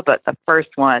drama. But the first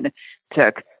one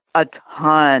took a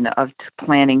ton of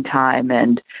planning time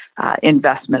and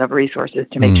investment of resources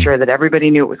to make sure that everybody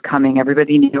knew it was coming,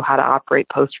 everybody knew how to operate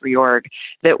post-reorg,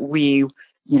 that we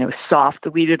soft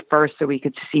deleted first so we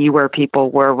could see where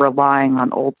people were relying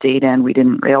on old data and we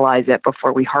didn't realize it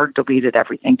before we hard deleted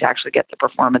everything to actually get the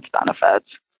performance benefits.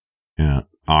 Yeah.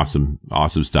 Awesome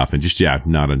stuff. And just,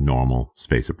 not a normal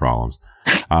space of problems.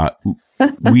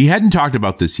 We hadn't talked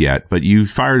about this yet, but you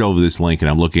fired over this link and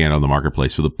I'm looking at it on the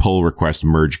marketplace for the pull request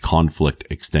merge conflict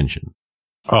extension.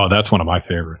 Oh, that's one of my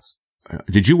favorites.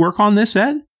 Did you work on this,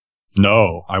 Ed?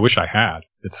 No, I wish I had.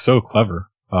 It's so clever.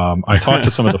 I talked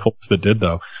to some of the folks that did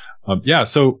though.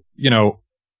 So,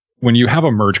 when you have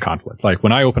a merge conflict, like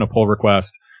when I open a pull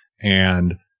request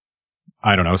and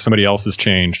I don't know, somebody else has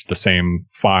changed the same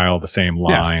file, the same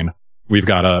line, we've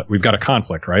got a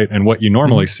conflict, right? And what you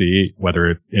normally see,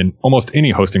 whether in almost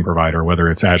any hosting provider, whether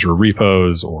it's Azure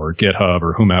repos or GitHub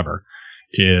or whomever,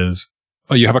 is,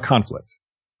 you have a conflict.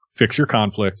 Fix your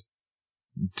conflict,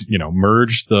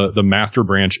 merge the master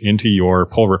branch into your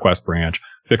pull request branch,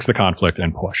 fix the conflict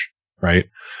and push, right?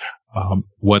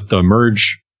 What the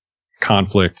merge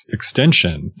conflict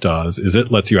extension does is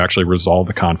it lets you actually resolve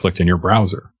the conflict in your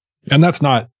browser. And that's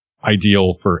not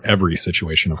ideal for every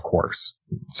situation, of course.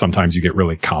 Sometimes you get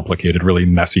really complicated, really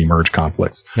messy merge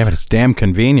conflicts. Yeah, but it's damn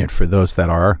convenient for those that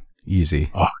are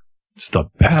easy. Oh, it's the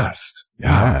best.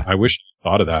 Yeah. I wish I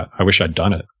thought of that. I wish I'd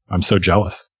done it. I'm so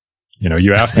jealous.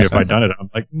 You asked me if I'd done it. I'm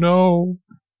like, no,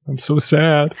 I'm so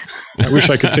sad. I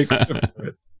wish I could take credit for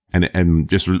it. And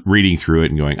just reading through it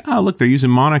and going, oh, look, they're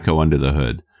using Monaco under the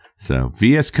hood. So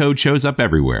VS Code shows up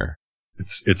everywhere.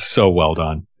 It's so well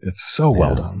done. It's so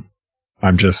well done.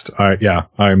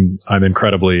 I'm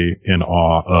incredibly in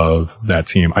awe of that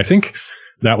team. I think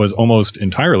that was almost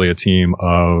entirely a team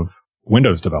of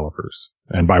Windows developers.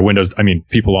 And by Windows, I mean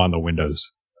people on the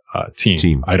Windows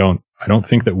team. I don't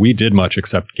think that we did much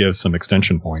except give some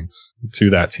extension points to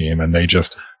that team, and they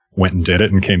just went and did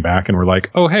it and came back and were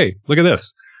like, "Oh, hey, look at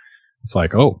this." It's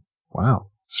like, "Oh, wow,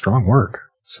 strong work."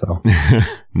 So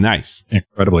nice.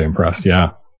 Incredibly impressed.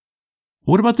 Yeah.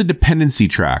 What about the dependency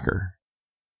tracker?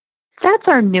 That's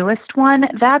our newest one.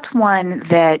 That's one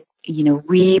that,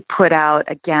 we put out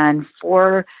again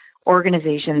for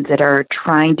organizations that are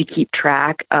trying to keep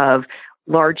track of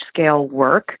large scale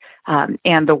work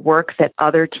and the work that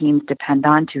other teams depend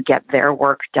on to get their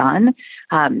work done.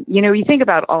 You think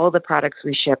about all of the products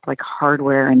we ship, like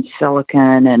hardware and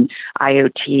silicon and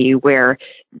IoT, where,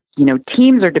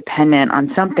 teams are dependent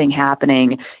on something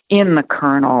happening in the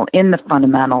kernel, in the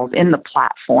fundamentals, in the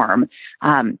platform.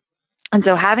 And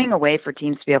so having a way for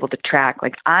teams to be able to track,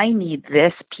 like, I need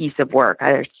this piece of work.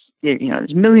 There's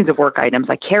millions of work items.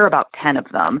 I care about 10 of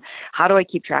them. How do I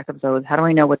keep track of those? How do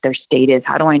I know what their state is?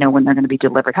 How do I know when they're going to be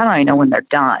delivered? How do I know when they're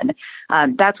done?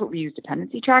 That's what we use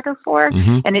Dependency Tracker for.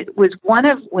 Mm-hmm. And it was one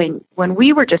of when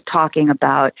we were just talking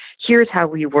about, here's how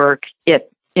we work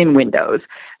in Windows.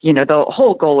 The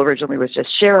whole goal originally was just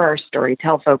share our story,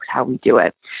 tell folks how we do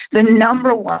it. The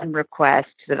number one request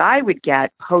that I would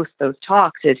get post those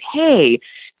talks is, hey,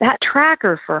 that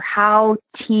tracker for how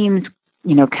teams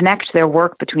connect their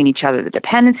work between each other, the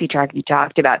dependency tracker you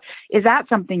talked about, is that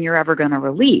something you're ever going to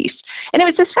release? And it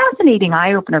was this fascinating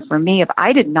eye-opener for me. If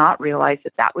I did not realize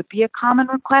that would be a common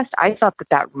request, I thought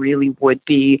that really would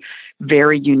be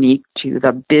very unique to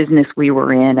the business we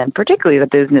were in, and particularly the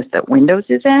business that Windows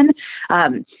is in.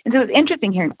 And so it was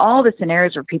interesting hearing all the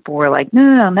scenarios where people were like,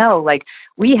 no, like,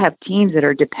 we have teams that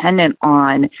are dependent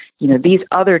on, these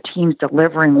other teams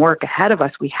delivering work ahead of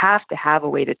us. We have to have a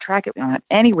way to track it. We don't have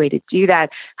any way to do that.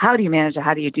 How do you manage it?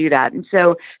 How do you do that? And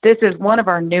so this is one of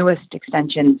our newest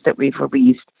extensions that we've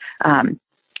released.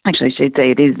 Actually, I should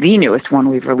say it is the newest one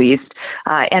we've released.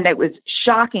 And it was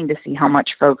shocking to see how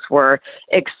much folks were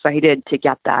excited to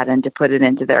get that and to put it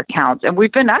into their accounts. And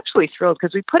we've been actually thrilled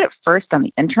because we put it first on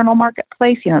the internal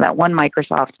marketplace, that one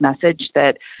Microsoft message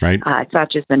that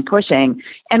Satch has been pushing.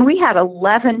 And we had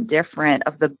 11 different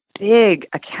of the big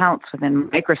accounts within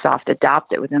Microsoft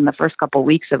adopt it within the first couple of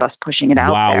weeks of us pushing it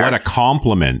out there. Wow, what a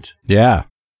compliment. Yeah.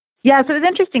 Yeah, so it was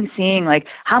interesting seeing like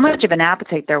how much of an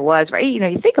appetite there was, right? You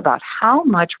think about how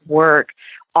much work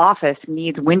Office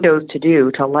needs Windows to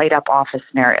do to light up Office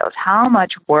scenarios, how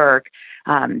much work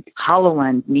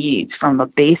HoloLens needs from the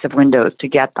base of Windows to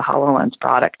get the HoloLens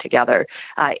product together.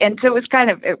 And so it was kind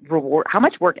of how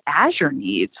much work Azure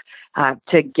needs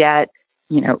to get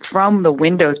from the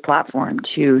Windows platform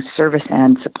to service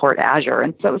and support Azure.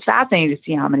 And so it was fascinating to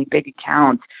see how many big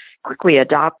accounts quickly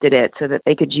adopted it so that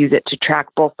they could use it to track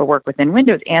both the work within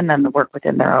Windows and then the work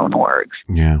within their own orgs.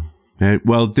 Yeah.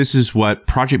 Well, this is what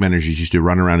project managers used to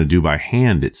run around and do by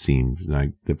hand, it seems.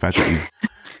 Like the fact that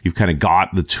you've kind of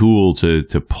got the tool to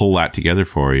pull that together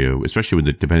for you, especially when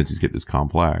the dependencies get this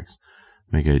complex,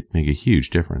 make a huge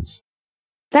difference.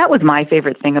 That was my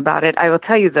favorite thing about it. I will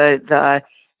tell you the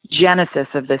genesis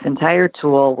of this entire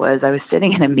tool was I was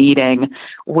sitting in a meeting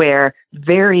where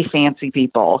very fancy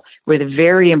people with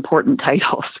very important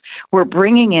titles were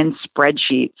bringing in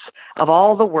spreadsheets of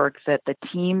all the work that the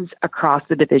teams across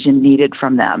the division needed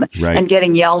from them and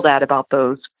getting yelled at about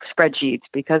those spreadsheets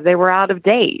because they were out of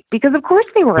date. Because of course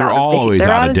they were out of date. They're always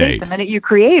out of date the minute you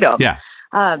create them. Yeah.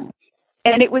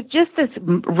 And it was just this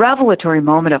revelatory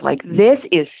moment of like, this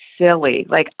is silly.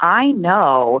 Like, I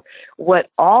know what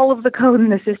all of the code in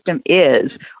the system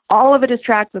is. All of it is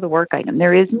tracked with a work item.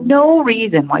 There is no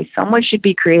reason why someone should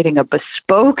be creating a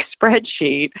bespoke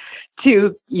spreadsheet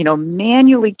to,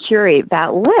 manually curate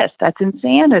that list. That's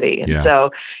insanity. And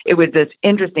so it was this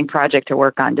interesting project to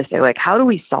work on to say, like, how do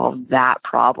we solve that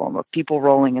problem of people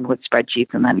rolling in with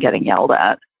spreadsheets and then getting yelled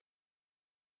at?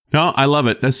 No, I love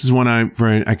it. This is one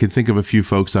I could think of a few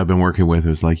folks I've been working with. It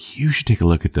was like, you should take a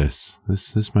look at this.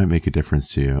 This might make a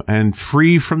difference to you. And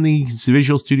free from the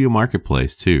Visual Studio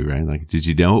Marketplace too, right? Like, did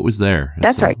you know it was there?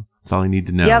 That's right. That's all I need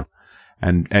to know. Yep.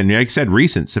 And like I said,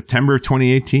 recent, September of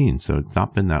 2018. So it's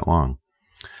not been that long.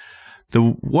 The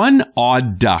one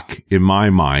odd duck in my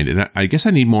mind, and I guess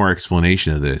I need more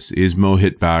explanation of this, is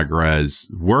Mohit Bagra's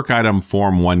work item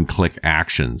form one-click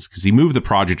actions, because he moved the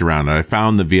project around. And I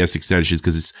found the VS extensions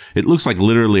because it looks like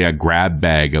literally a grab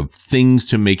bag of things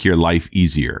to make your life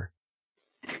easier.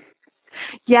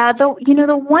 Yeah, the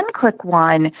one-click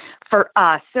one for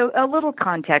us, so a little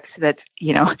context that's,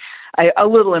 a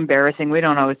little embarrassing, we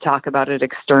don't always talk about it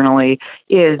externally,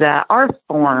 is our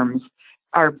forms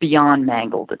are beyond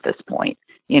mangled at this point.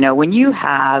 When you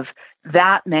have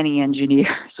that many engineers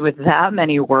with that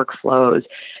many workflows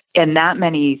and that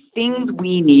many things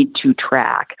we need to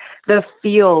track, the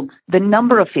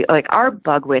number of fields, like our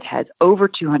Bugwit has over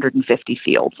 250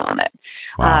 fields on it.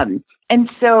 Wow. And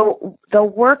so the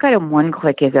work item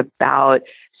one-click is about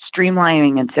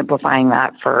streamlining and simplifying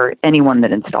that for anyone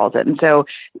that installs it. And so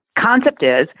concept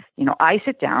is,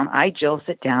 Jill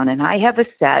sit down, and I have a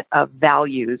set of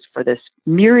values for this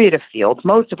myriad of fields,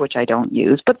 most of which I don't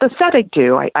use, but the set I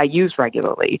do, I use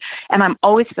regularly, and I'm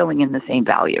always filling in the same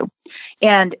value.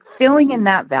 And filling in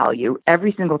that value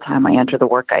every single time I enter the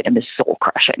work item is soul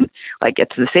crushing. Like,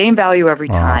 it's the same value every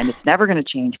time. It's never going to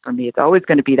change for me. It's always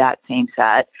going to be that same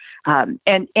set. And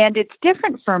it's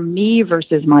different for me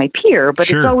versus my peer, but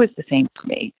It's always the same for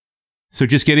me. So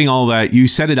just getting all that, you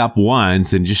set it up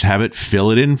once and just have it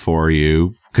fill it in for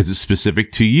you because it's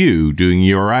specific to you doing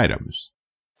your items.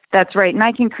 That's right. And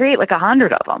I can create like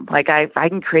 100 of them. Like I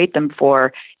can create them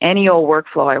for any old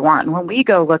workflow I want. And when we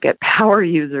go look at power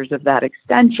users of that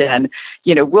extension,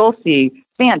 we'll see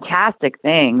fantastic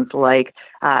things like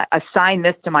assign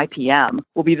this to my PM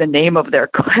will be the name of their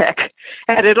click,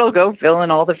 and it'll go fill in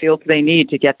all the fields they need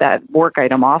to get that work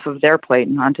item off of their plate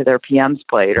and onto their PM's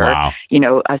plate. Or,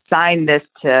 assign this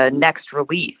to next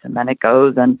release, and then it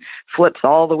goes and flips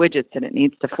all the widgets that it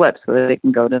needs to flip so that it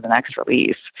can go to the next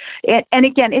release. And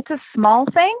again, it's a small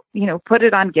thing, put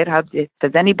it on GitHub.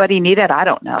 Does anybody need it? I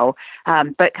don't know.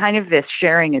 But kind of this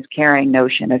sharing is caring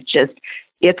notion of just,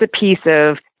 it's a piece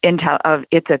of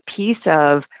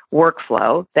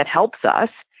workflow that helps us.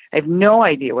 I have no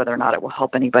idea whether or not it will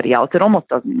help anybody else. It almost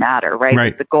doesn't matter,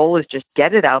 right? The goal is just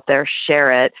get it out there,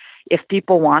 share it. If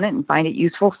people want it and find it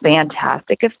useful,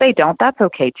 fantastic. If they don't, that's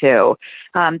okay too.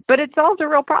 But it solves a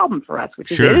real problem for us,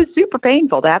 which is it is super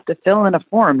painful to have to fill in a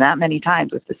form that many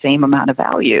times with the same amount of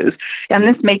values. And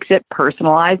this makes it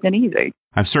personalized and easy.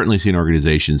 I've certainly seen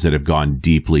organizations that have gone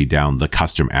deeply down the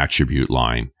custom attribute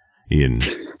line in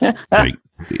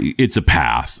it's a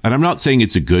path. And I'm not saying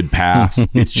it's a good path.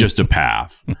 It's just a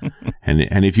path.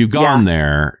 And if you've gone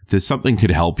there, if something could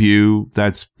help you,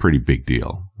 that's a pretty big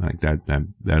deal. Like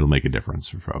that'll make a difference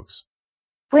for folks.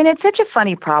 When it's such a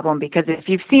funny problem, because if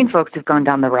you've seen folks who've gone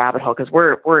down the rabbit hole, because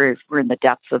we're in the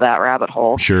depths of that rabbit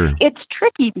hole. Sure. It's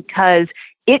tricky because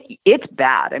it's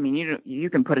bad. I mean, you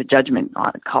can put a judgment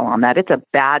call on that. It's a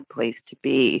bad place to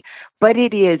be, but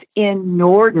it is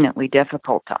inordinately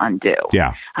difficult to undo.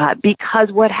 Yeah. Because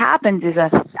what happens is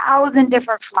 1,000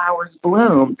 different flowers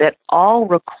bloom that all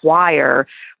require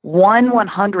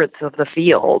 1/100th of the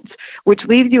fields, which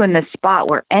leaves you in this spot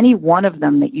where any one of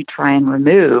them that you try and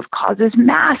remove causes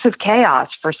massive chaos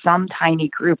for some tiny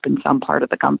group in some part of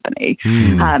the company.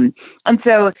 And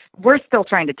so we're still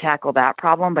trying to tackle that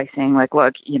problem by saying, like,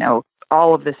 look,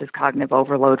 all of this is cognitive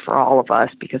overload for all of us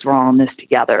because we're all in this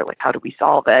together. Like, how do we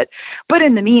solve it? But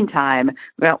in the meantime,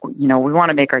 we want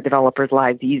to make our developers'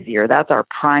 lives easier. That's our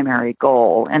primary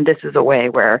goal. And this is a way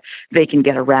where they can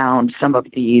get around some of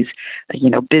these,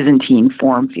 Byzantine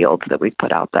form fields that we've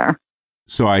put out there.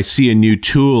 So I see a new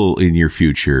tool in your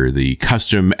future, the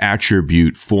custom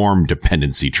attribute form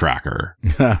dependency tracker.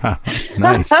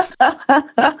 Nice.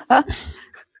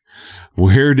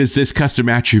 Where does this custom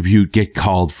attribute get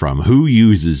called from? Who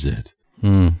uses it?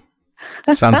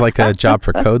 Sounds like a job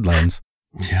for CodeLens.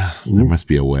 Yeah, there must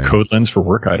be a way. CodeLens for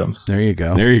work items. There you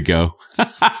go. There you go.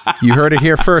 You heard it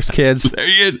here first, kids.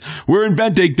 We're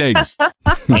inventing things.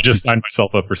 I just signed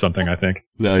myself up for something, I think.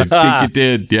 I think you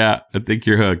did. Yeah, I think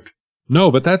you're hooked. No,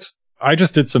 but I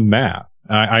just did some math.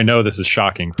 I know this is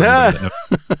shocking.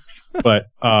 But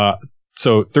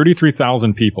so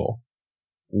 33,000 people,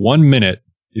 1 minute.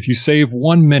 If you save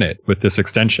 1 minute with this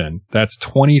extension, that's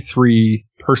 23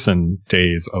 person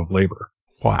days of labor.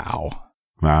 Wow.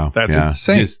 That's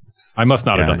insane. I must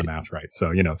not have done the math right.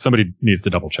 So, somebody needs to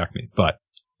double check me, but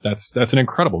that's an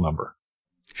incredible number.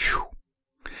 Whew.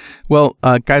 Well,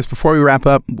 guys, before we wrap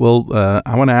up,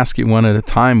 I want to ask you one at a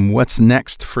time. What's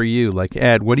next for you? Like,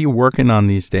 Ed, what are you working on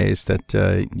these days that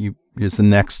is the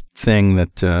next thing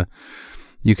that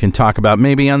you can talk about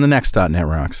maybe on the next .NET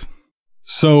Rocks?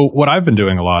 So what I've been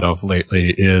doing a lot of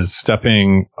lately is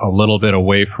stepping a little bit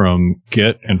away from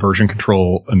Git and version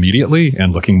control immediately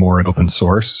and looking more at open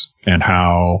source and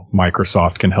how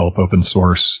Microsoft can help open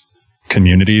source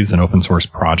communities and open source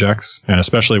projects, and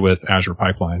especially with Azure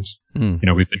pipelines. We've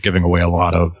been giving away a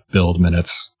lot of build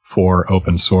minutes for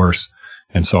open source.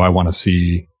 And so I want to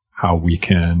see how we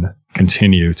can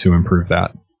continue to improve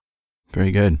that.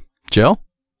 Very good. Jill,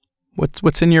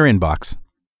 what's in your inbox?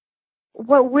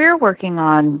 What we're working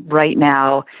on right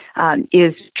now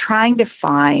is trying to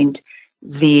find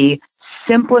the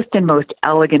simplest and most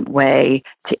elegant way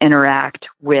to interact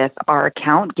with our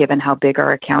account, given how big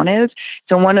our account is.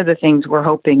 So one of the things we're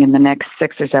hoping in the next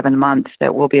 6 or 7 months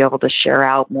that we'll be able to share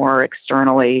out more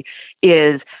externally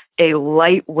is a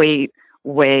lightweight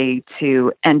way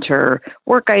to enter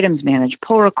work items, manage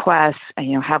pull requests,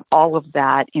 and, have all of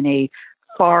that in a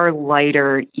far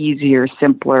lighter, easier,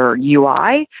 simpler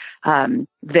UI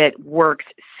that works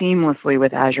seamlessly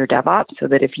with Azure DevOps, so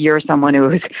that if you're someone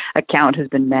whose account has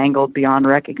been mangled beyond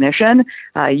recognition,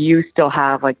 you still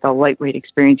have like the lightweight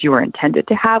experience you were intended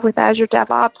to have with Azure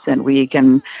DevOps, and we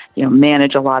can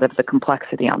manage a lot of the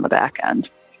complexity on the back end.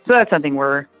 So that's something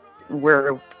we're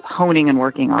honing and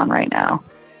working on right now.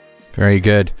 Very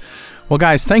good. Well,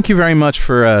 guys, thank you very much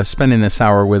for spending this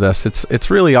hour with us.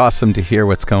 It's really awesome to hear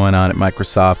what's going on at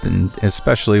Microsoft, and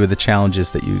especially with the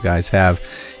challenges that you guys have.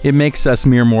 It makes us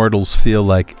mere mortals feel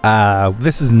like,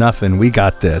 this is nothing. We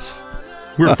got this.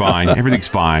 We're fine. Everything's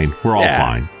fine. We're all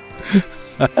fine.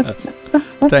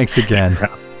 Thanks again.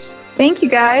 Thank you,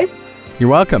 guys. You're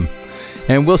welcome.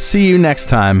 And we'll see you next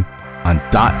time on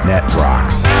 .NET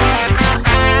Rocks.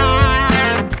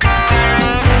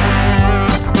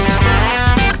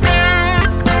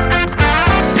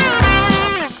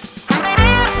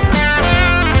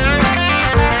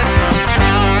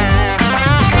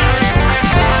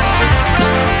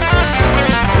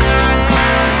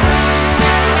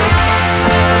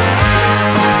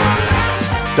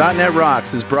 .NET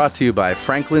Rocks is brought to you by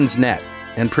Franklin's Net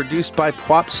and produced by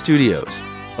Pwop Studios,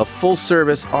 a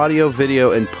full-service audio,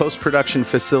 video, and post-production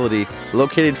facility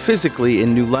located physically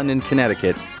in New London,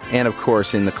 Connecticut, and of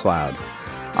course in the cloud.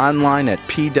 Online at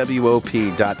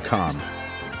pwop.com.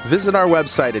 Visit our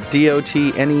website at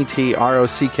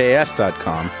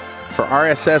dotnetrocks.com for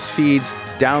RSS feeds,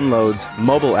 downloads,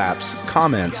 mobile apps,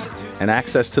 comments, and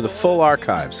access to the full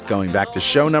archives going back to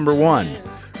show number 1,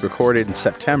 recorded in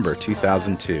September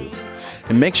 2002.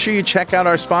 And make sure you check out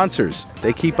our sponsors.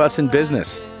 They keep us in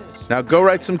business. Now go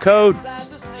write some code.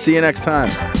 See you next time.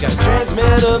 Got a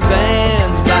transmitter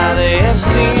banned by the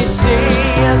FCC.